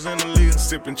O's in the lid.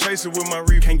 Sipping, chasing with my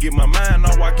reef, can't get my mind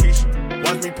on Waukesha.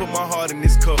 Watch me put my heart in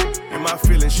this cup. In my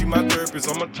feelings, she my therapist,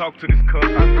 I'ma talk to this cup. You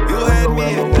had me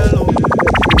at hello.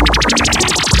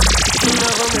 You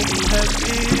never make me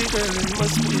happy, girl, it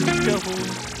must be the devil.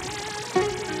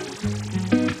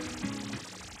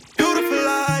 Beautiful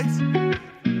eyes,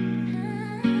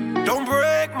 don't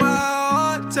break my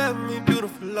heart, tell me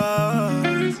beautiful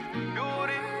lies.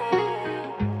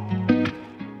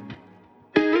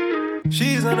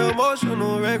 She's an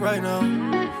emotional wreck right now.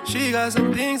 She got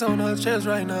some things on her chest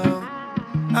right now.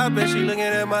 I bet she looking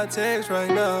at my text right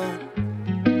now.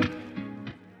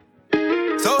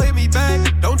 So hit me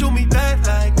back, don't do me that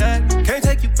like that. Can't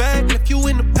take you back, left you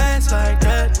in the past like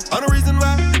that. All the reason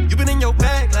why you been in your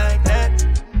bag like that.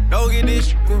 Don't get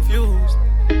this confused.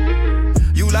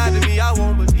 You lied to me, I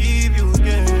won't believe you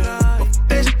again. But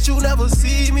that shit, you never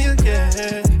see me again.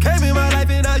 Came in my life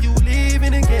and now you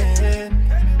leaving again.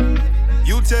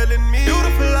 You telling me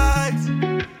beautiful lies.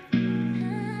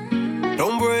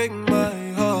 Don't break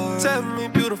my heart. Tell me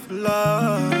beautiful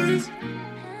lies.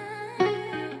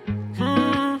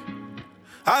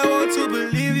 I want to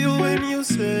believe you when you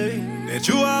say that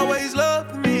you always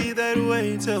loved me that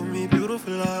way. Tell me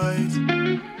beautiful lies.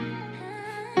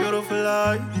 Beautiful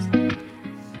lies.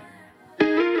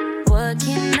 What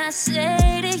can I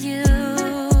say to you?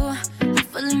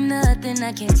 Hopefully nothing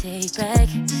I can take back.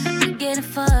 We're getting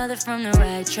farther from the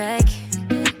right track.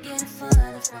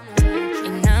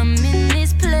 And I'm in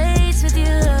this place with you.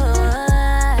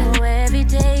 Oh, every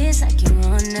day is like you're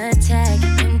on attack.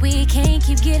 And we can't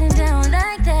keep getting down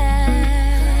like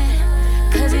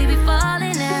that. Cause we be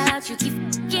falling out. You keep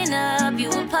fucking up. You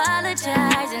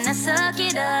apologize and I suck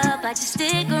it you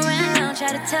stick around,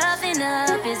 try to toughen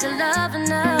up. Is the love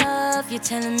enough? You're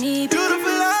telling me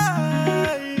beautiful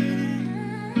lies.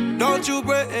 Don't you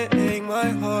break my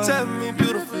heart. Tell me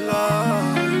beautiful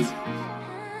lies.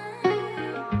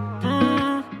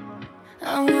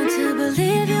 I want to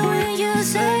believe you when you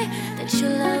say that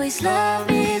you'll always love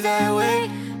me that way.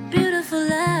 Beautiful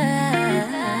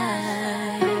lies.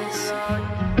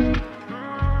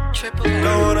 Triple A.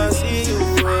 Don't wanna see you,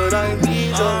 but I need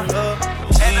your love.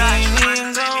 And I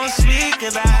ain't gon' speak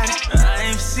about it.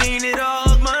 I've seen it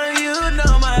all, man. You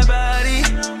know my body.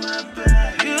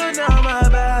 You know my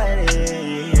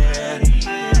body. Yeah.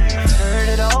 Heard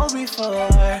it all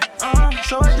before.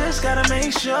 So I just gotta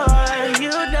make sure you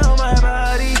know my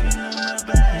body.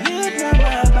 You know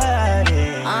my body.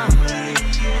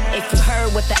 If you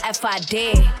heard what the F I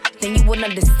did, then you wouldn't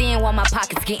understand why my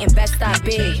pockets getting best I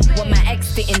big. What my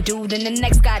ex didn't do, then the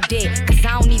next guy did. Cause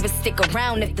I don't even stick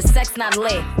around if the sex not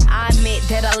lit. I admit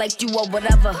that I like you or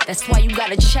whatever. That's why you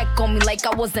gotta check on me like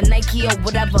I was a Nike or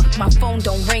whatever. My phone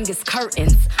don't ring, it's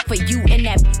curtains. For you and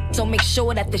that so make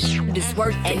sure that the shit is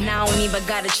worth it. And I don't even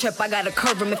got a trip, I gotta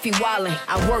curb him if he wildin'.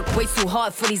 I work way too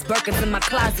hard for these Birkins in my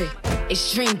closet.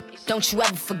 Extreme, don't you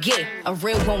ever forget. A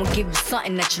real one will give you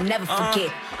something that you never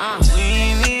forget. We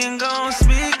ain't even gon'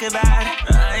 speak about it.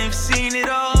 I've seen it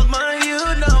all, man. You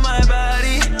know my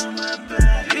body.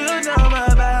 You know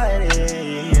my body.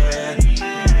 Yeah.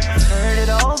 Heard it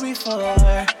all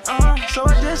before. So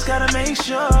I just gotta make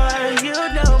sure you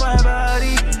know my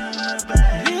body.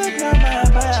 You know my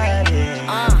body.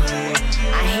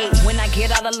 I hate when I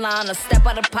get out of line or step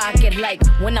out of pocket. Like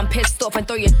when I'm pissed off and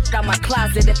throw your shit out my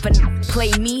closet. If a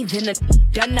play me, then a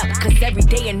done up. Cause every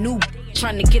day a new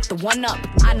trying to get the one up.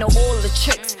 I know all the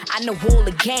tricks, I know all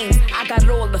the games. I got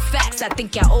all the facts, I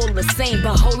think y'all all the same.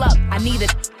 But hold up, I need a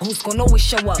who's gonna always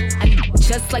show up.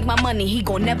 Just like my money, he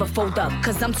gon' never fold up.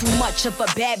 Cause I'm too much of a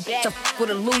bad bitch to f with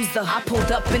a loser. I pulled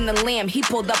up in the Lamb, he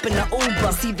pulled up in the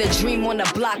Uber. See the dream on the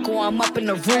block or I'm up in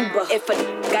the Aruba. If a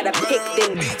gotta pick,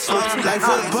 then like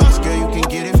for the boss, girl, you can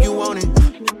get if you want it.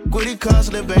 Goody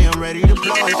costly, babe, I'm ready to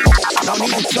blow it. Don't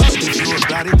need to talk if you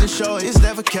about it to show it. It's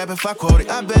never cap if I quote it.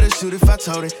 I better shoot if I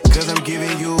told it. Cause I'm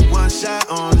giving you one shot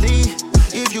only.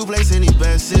 If you place any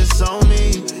bets, it's on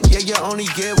me. Yeah, you only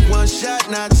get one shot,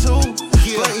 not two.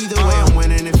 Yeah. But either way, I'm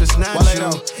winning if it's not you.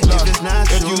 If it's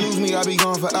not if true. You lose me, I'll be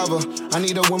gone forever. I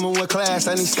need a woman with class,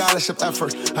 I need scholarship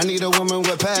effort. I need a woman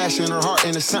with passion, her heart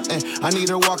into something. I need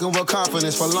her walking with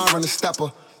confidence for Lauren the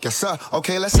stepper. Yes, sir.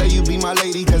 Okay, let's say you be my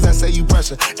lady, cause I say you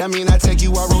pressure. That mean I take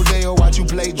you out rodeo, watch you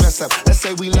play dress up. Let's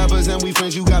say we lovers and we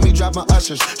friends, you got me drop my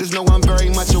ushers. Just know I'm very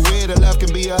much aware that love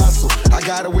can be a hustle. I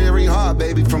got a weary heart,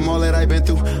 baby, from all that I've been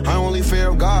through. I only fear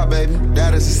of God, baby,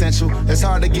 that is essential. It's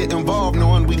hard to get involved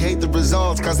knowing we'd hate the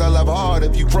results. Cause I love hard,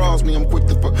 if you cross me, I'm quick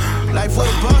to like for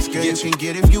the boss, girl, you can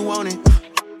get if you want it.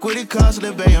 Quit it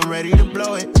costly, babe, I'm ready to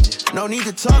blow it. No need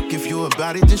to talk if you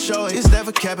about it to show it. It's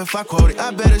never cap if I quote it. I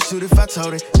better shoot if I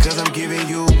told it. Cause I'm giving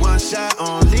you one shot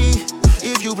only.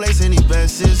 If you place any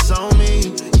bets, it's on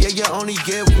me. Yeah, you only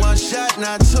get one shot,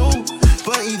 not two.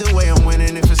 But either way, I'm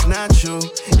winning if it's not true.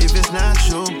 If it's not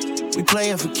true, we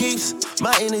playing for keeps.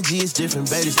 My energy is different,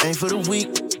 baby, this ain't for the weak.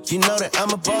 You know that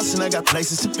I'm a boss and I got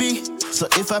places to be. So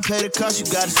if I pay the cost, you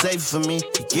gotta save it for me.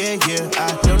 Yeah, yeah,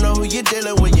 I don't know who you're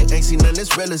dealing with. You ain't seen none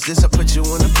as real as this. I put you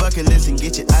on the bucket list and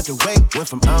get you out the way. Went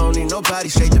from I don't need nobody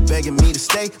straight to begging me to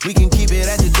stay. We can keep it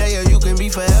at today or you can be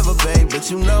forever, babe. But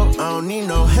you know I don't need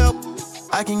no help.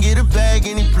 I can get a bag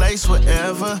any place,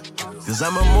 wherever. Cause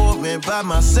I'm a movement by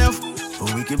myself.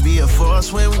 But we could be a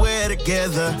force when we're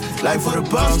together. Like for the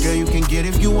boss, girl, you can get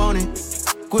if you want it.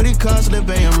 Quit it costly,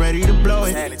 babe, I'm ready to blow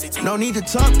it. No need to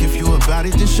talk if you about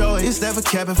it to show it. It's never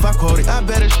cap if I quote it. I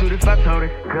better shoot if I told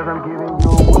it. Cause I'm giving you one.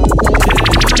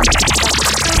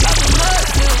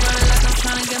 Still running like I'm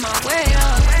trying to get my way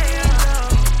up.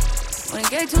 When I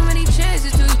gave too many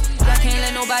chances to you, I can't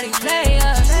let nobody play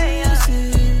us.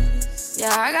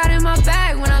 Yeah, I got in my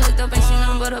bag when I looked up, ain't seen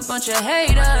nothing but a bunch of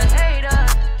haters.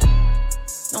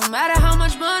 No matter how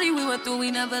much money we went through, we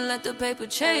never let the paper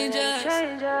change us.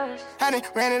 I done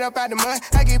ran it up out the mud.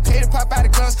 I get paid to pop out the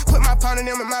guns. Put my pound in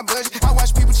them in my budget. I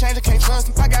watch people change, I can't trust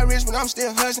them. I got rich, but I'm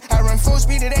still hustling. I run full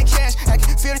speed to that cash. I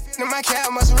can feel the in my cab.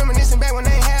 Must reminiscing back when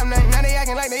they ain't have nothing. Now they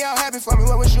acting like they all happy for me.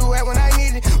 Where was you at when I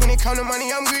needed it? When it come to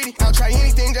money, I'm greedy. I'll try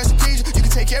anything just to please you. You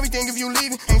can take everything if you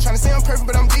leave it. Ain't trying to say I'm perfect,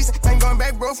 but I'm decent. Ain't going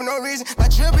back, bro, for no reason.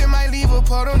 My dripping might leave a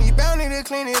puddle. Need bounty to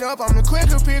clean it up. I'm the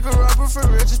quicker picker upper for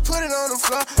real. Just put it on the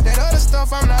floor. That other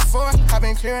stuff I'm not for. I've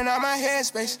been clearing out my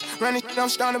headspace. Running, I'm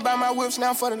starting to buy my whips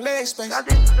now for the leg space. Got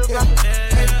this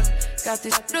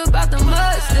shit about the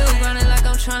mud. Still running like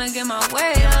I'm trying to get my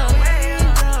way up.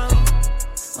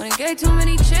 When it gave too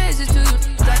many chances to you,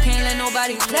 I can't let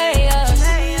nobody play us.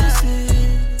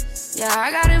 Yeah,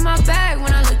 I got in my bag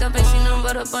when I looked up and seen nothing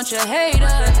but a bunch of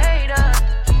haters.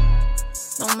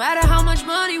 No matter how much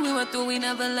money we went through, we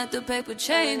never let the paper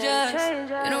change us.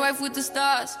 In a race with the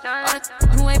stars. All the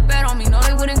who ain't bet on me, know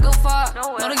they wouldn't go far.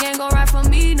 Know they can't go right for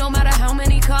me, no matter how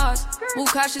many cars.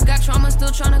 Move cautious, got trauma,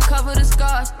 still trying to cover the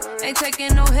scars. Ain't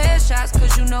taking no headshots,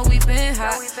 cause you know we been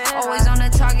hot. Always on the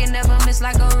target, never miss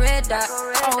like a red dot.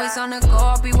 Always on the go,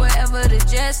 I'll be wherever the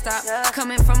jet stop.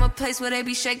 Coming from a place where they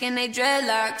be shaking they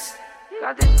dreadlocks.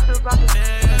 Got this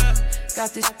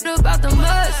shit about the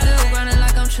mud, still running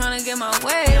like I'm trying to get my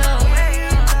way up.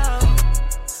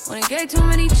 When it gave too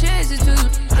many chances to you,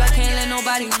 I can't let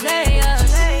nobody play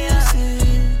us.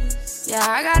 Yeah,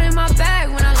 I got in my bag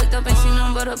when I looked up and seen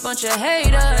nothing but a bunch of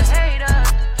haters.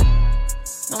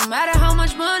 No matter how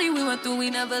much money we went through, we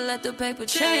never let the paper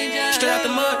change us. Straight out the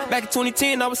mud, back in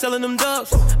 2010, I was selling them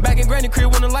dubs. Back in Granny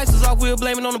crib when the lights was off, we were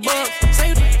blaming on the bugs.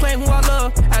 Same playing who I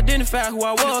love, identify who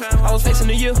I was. I was facing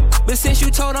the year, but since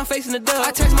you told I'm facing the dub.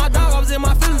 I text my dog, I was in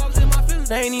my feelings.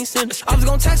 They ain't even send it. I was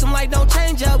gonna text him like, don't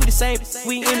change up, we the same,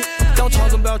 we in it. Don't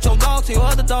talk about your dog to your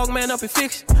other dog, man, up and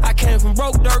fix it. I came from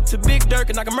broke dirt to big dirt,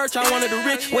 and I can merch, I wanted the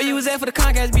rich. Where you was at for the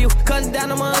Comcast bill? Cutting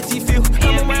down on my auntie feel.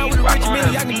 Come around with a rich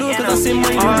million, I can do it cause I send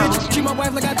money to rich. Treat my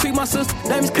wife like I treat my sister.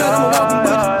 Name is cut, I'm a walking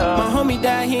budget. My homie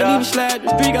died, he ain't even slide. The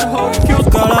street got a whole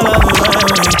cute. Girl, I love it when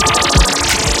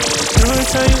do it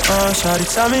till you on, shawty,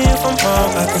 tell me if I'm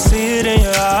wrong. I can see it in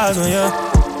your eyes when you're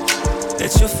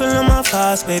that you feeling my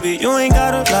vibes, baby, you ain't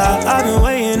gotta lie. I've been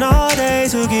waiting all day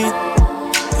to get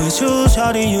with you,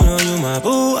 shawty, you know you my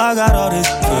boo. I got all this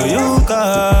for you,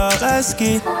 girl, let's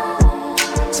get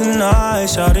tonight,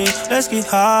 shawty, let's get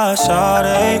high,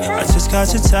 shawty. I just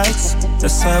got your text,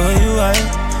 that's how where you at.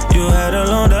 You had a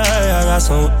long day, I got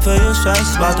some for your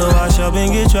stress. About to wash up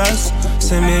and get dressed.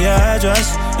 Send me your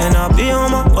address, and I'll be on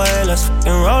my way. Let's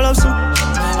fucking roll up some.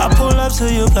 I pull up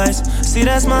to your place, see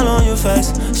that smile on your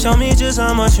face. Show me just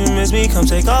how much you miss me, come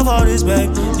take off all this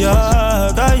babe.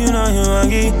 Yeah, girl, you know you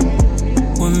hungry.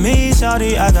 With me,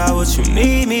 shawty, I got what you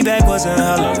need. Me back wasn't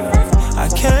hella. I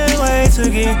can't wait to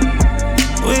get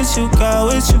with you,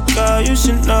 girl, you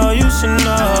should know,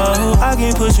 I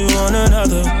can put you on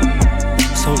another.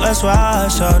 So let's ride,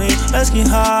 shawty, let's get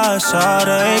high,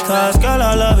 shawty. Cause girl,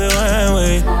 I love it when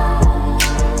we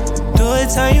do it,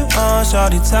 tell you on,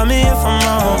 shawty, tell me if I'm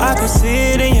wrong. I can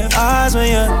see it in your eyes when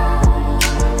you're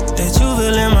that you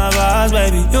feelin' my vibes,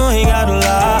 baby, you ain't gotta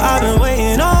lie. I've been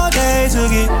waiting all day to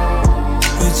get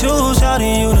with you,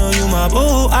 shawty, you know you my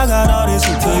boo. I got all this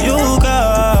for you,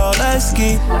 girl, let's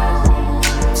get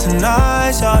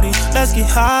tonight, shawty, let's get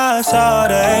high,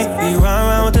 shawty. We run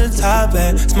around with the top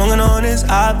back, smoking on this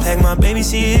iPad. My baby,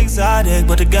 she exotic,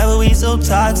 but together we so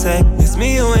toxic. It's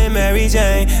me, you, and Mary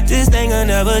Jane. This thing will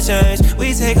never change.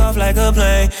 We take off like a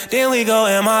plane, then we go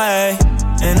MIA.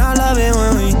 And I love it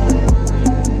when we,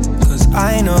 cause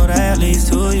I know that leads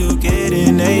to you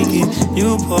getting naked.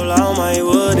 You pull out my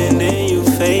wood and then you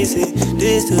face it.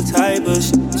 This the type of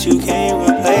shit you can't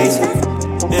replace it.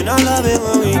 And I love it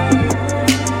when we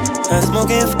I'm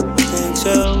smoking and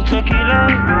chill.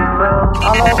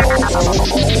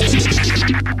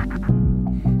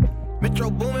 Metro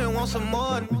Boomin, want some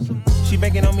more. She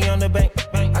banking on me on the bank.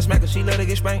 I smack her, she let her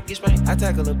get spanked. I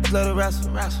tackle her, let her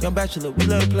wrestle. Young bachelor, we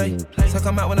love to play. So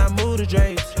come out when I move the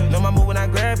drapes. Know my move when I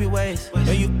grab your waist.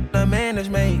 Know you a man that's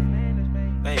made.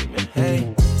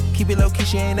 Hey, keep it low key,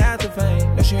 she ain't after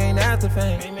fame. No, she ain't after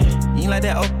fame. You ain't like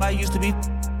that old I used to be.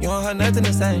 You don't have nothing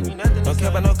the same. Don't care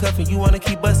about no cuffing, you wanna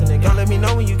keep bustin' it. Don't let me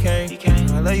know when you came.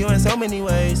 I love you in so many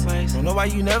ways. Don't know why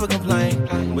you never complain.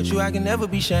 With you, I can never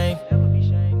be shamed.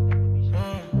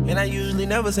 And I usually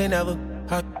never say never.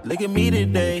 Look at me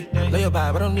today. Lay your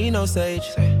vibe, I don't need no sage.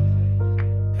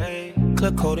 Hey,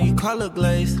 club cold and you call it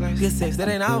glaze. Good sex, that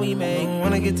ain't all we made.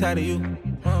 Wanna get tired of you.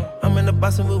 I'm in the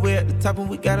bus and we're at the top and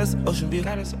we got us an ocean view.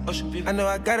 I know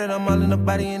I got it, I'm all in the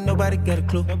body and nobody got a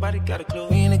clue.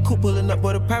 We in the coupe pulling up,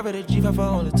 boy, the private at G5 for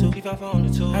only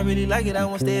two. I really like it, I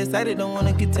won't stay excited, don't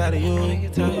wanna get tired of you. Wanna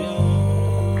get tired of you.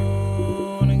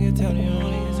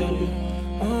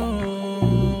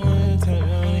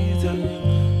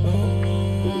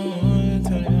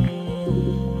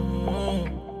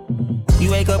 You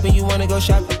wake up and you wanna go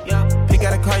shopping. Pick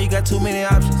out a car, you got too many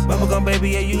options. Bubblegum baby,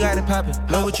 yeah, you got it poppin'.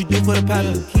 Know what you do for the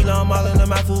poppin'. Kilo, I'm all in the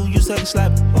mouth, food, you suck and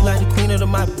slap it. You like the queen of the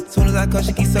moppin'. Soon as I come,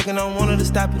 she keep sucking, I don't want her to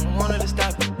stop it.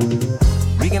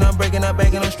 Reeking, I'm breaking, I'm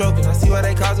banging, I'm stroking. I see why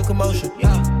they causing commotion.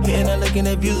 Hitting and looking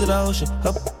at views of the ocean.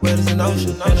 Up where there's an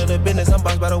ocean. None of the business, I'm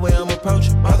bossed by the way I'm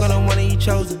approaching. I'm gonna wanna eat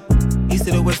chosen. East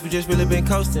to the west, we just really been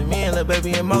coasting. Me and the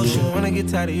baby in motion. Wanna get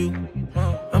tired of you.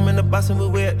 in the box and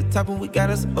we're at the top and we got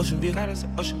us an ocean view.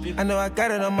 I know I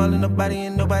got it, I'm all in the body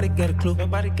and nobody got a clue.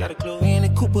 We in the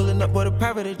coupe pulling up, boy, the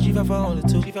private at G5 for only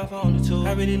two.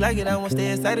 I really like it, I wanna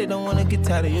stay excited, don't wanna get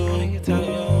tired of you.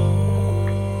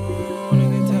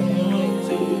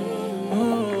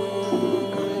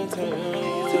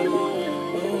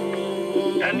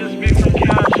 And this big some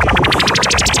cash.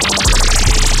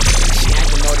 She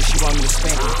acting naughty, she want me to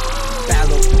spank it.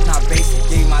 Battle, not basic.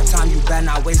 Give me my time, you better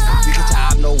not waste it. We get your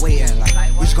op, no waiting.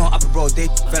 Like, we just gon' up it, bro. They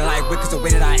feel like wicked, the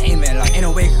way that I aim it. Like, ain't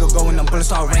no way it could go when them bullets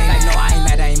start raining. Like, no, I ain't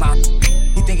mad, that ain't my.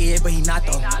 He think he hit, but he not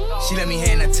though. She let me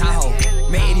hit in a Tahoe.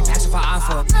 Made 80 packs of her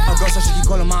iPhone. A girl so she keep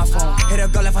calling my phone. Hit a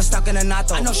girl if I stuck in a knot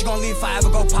though. I know she gon' leave if I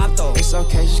ever go pop though. It's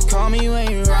okay, just call me when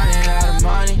you running out of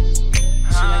money.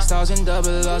 She like stars and double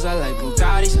O's, I like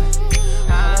Bugattis.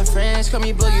 All my friends call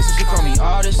me Boogie, so she call me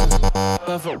artist.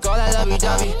 But fuck all that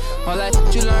lovey-dovey, all that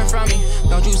you learn from me.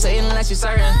 Don't you say it unless you're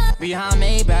certain. Behind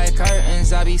me, back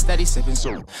curtains, I be steady sipping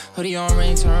soup. Hoodie on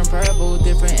ring, turn purple,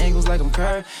 different angles like I'm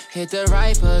curved. Hit the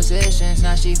right positions,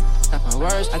 now she up my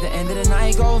words. At the end of the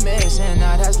night, go missing.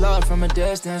 Now that's love from a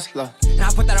distance. Look. And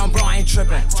I put that on, bro, I ain't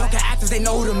tripping. Talking actors, they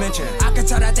know who to mention. I can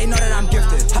tell that they know that I'm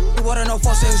gifted. Water, no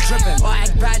force, is dripping. Or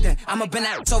act bad then, I'ma bend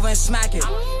that over and smack it.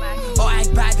 Or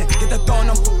act bad then, get the throwing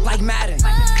them like Madden.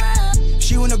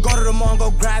 She wanna go to the mall and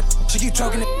go grab. She keep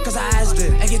choking it cause I asked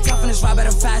it. And get tough in this ride,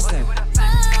 better fasting.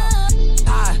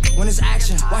 High, when it's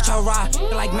action, watch her ride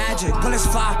like magic, bullets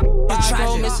fly, it's tragic.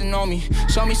 Go missing on me,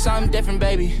 show me something different,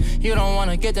 baby. You don't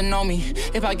wanna get to know me.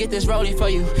 If I get this rolling for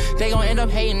you, they gon' end up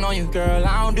hating on you, girl.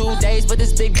 I don't do days, but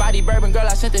this big body bourbon, girl,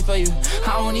 I sent it for you.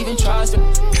 I don't even trust her,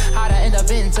 how'd I end up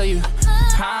into you?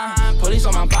 Police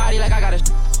on my body like I got a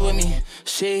with me.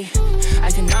 She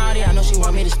acting naughty, I know she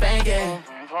want me to spank it.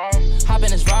 Hop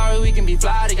in this Rari, we can be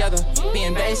fly together,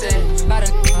 being basic. Lot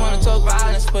of wanna talk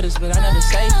violence, but I never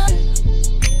say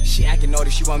it. She acting naughty,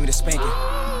 she want me to spank it.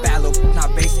 Bad little,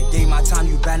 not basic. Gave my time,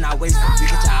 you better not waste it. We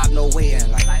get your op, no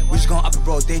waiting. Like, we just gon' up it,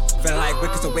 bro. They feel like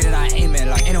wicked, the way that I aim it.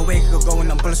 Like, ain't no way it could go when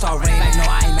them bullets start raining. Like, no,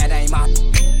 I ain't mad, that ain't my.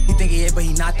 He think he hit, but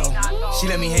he not though. She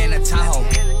let me hit in a Tahoe.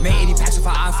 Made 80 packs of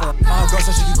her iPhone. All girl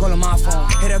so she keep calling my phone.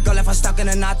 Hit a girl if I stuck in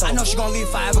a knot though. I know she gon' leave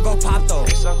if I ever go pop though.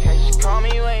 It's okay, just call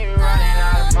me when you running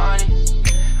out of money.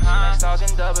 Like stars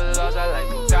and double O's, I like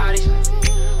Bugattis.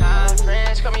 My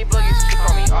friends call me Boogie, so she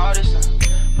call me artist.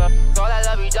 But all that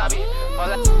lovey-dovey, all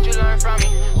that you learn from me.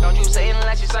 Don't you say it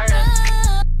unless you're certain.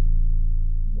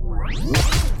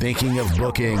 Thinking of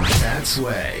booking Pat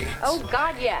Sway? Oh,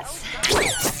 God, yes.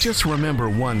 Just remember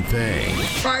one thing.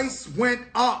 Price went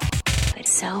up.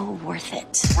 It's so worth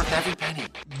it. Worth every penny.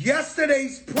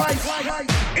 Yesterday's price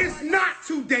is not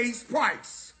today's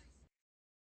price.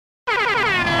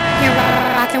 You're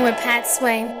rocking with Pat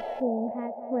Sway.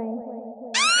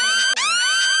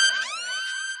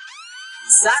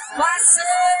 Satisfaction.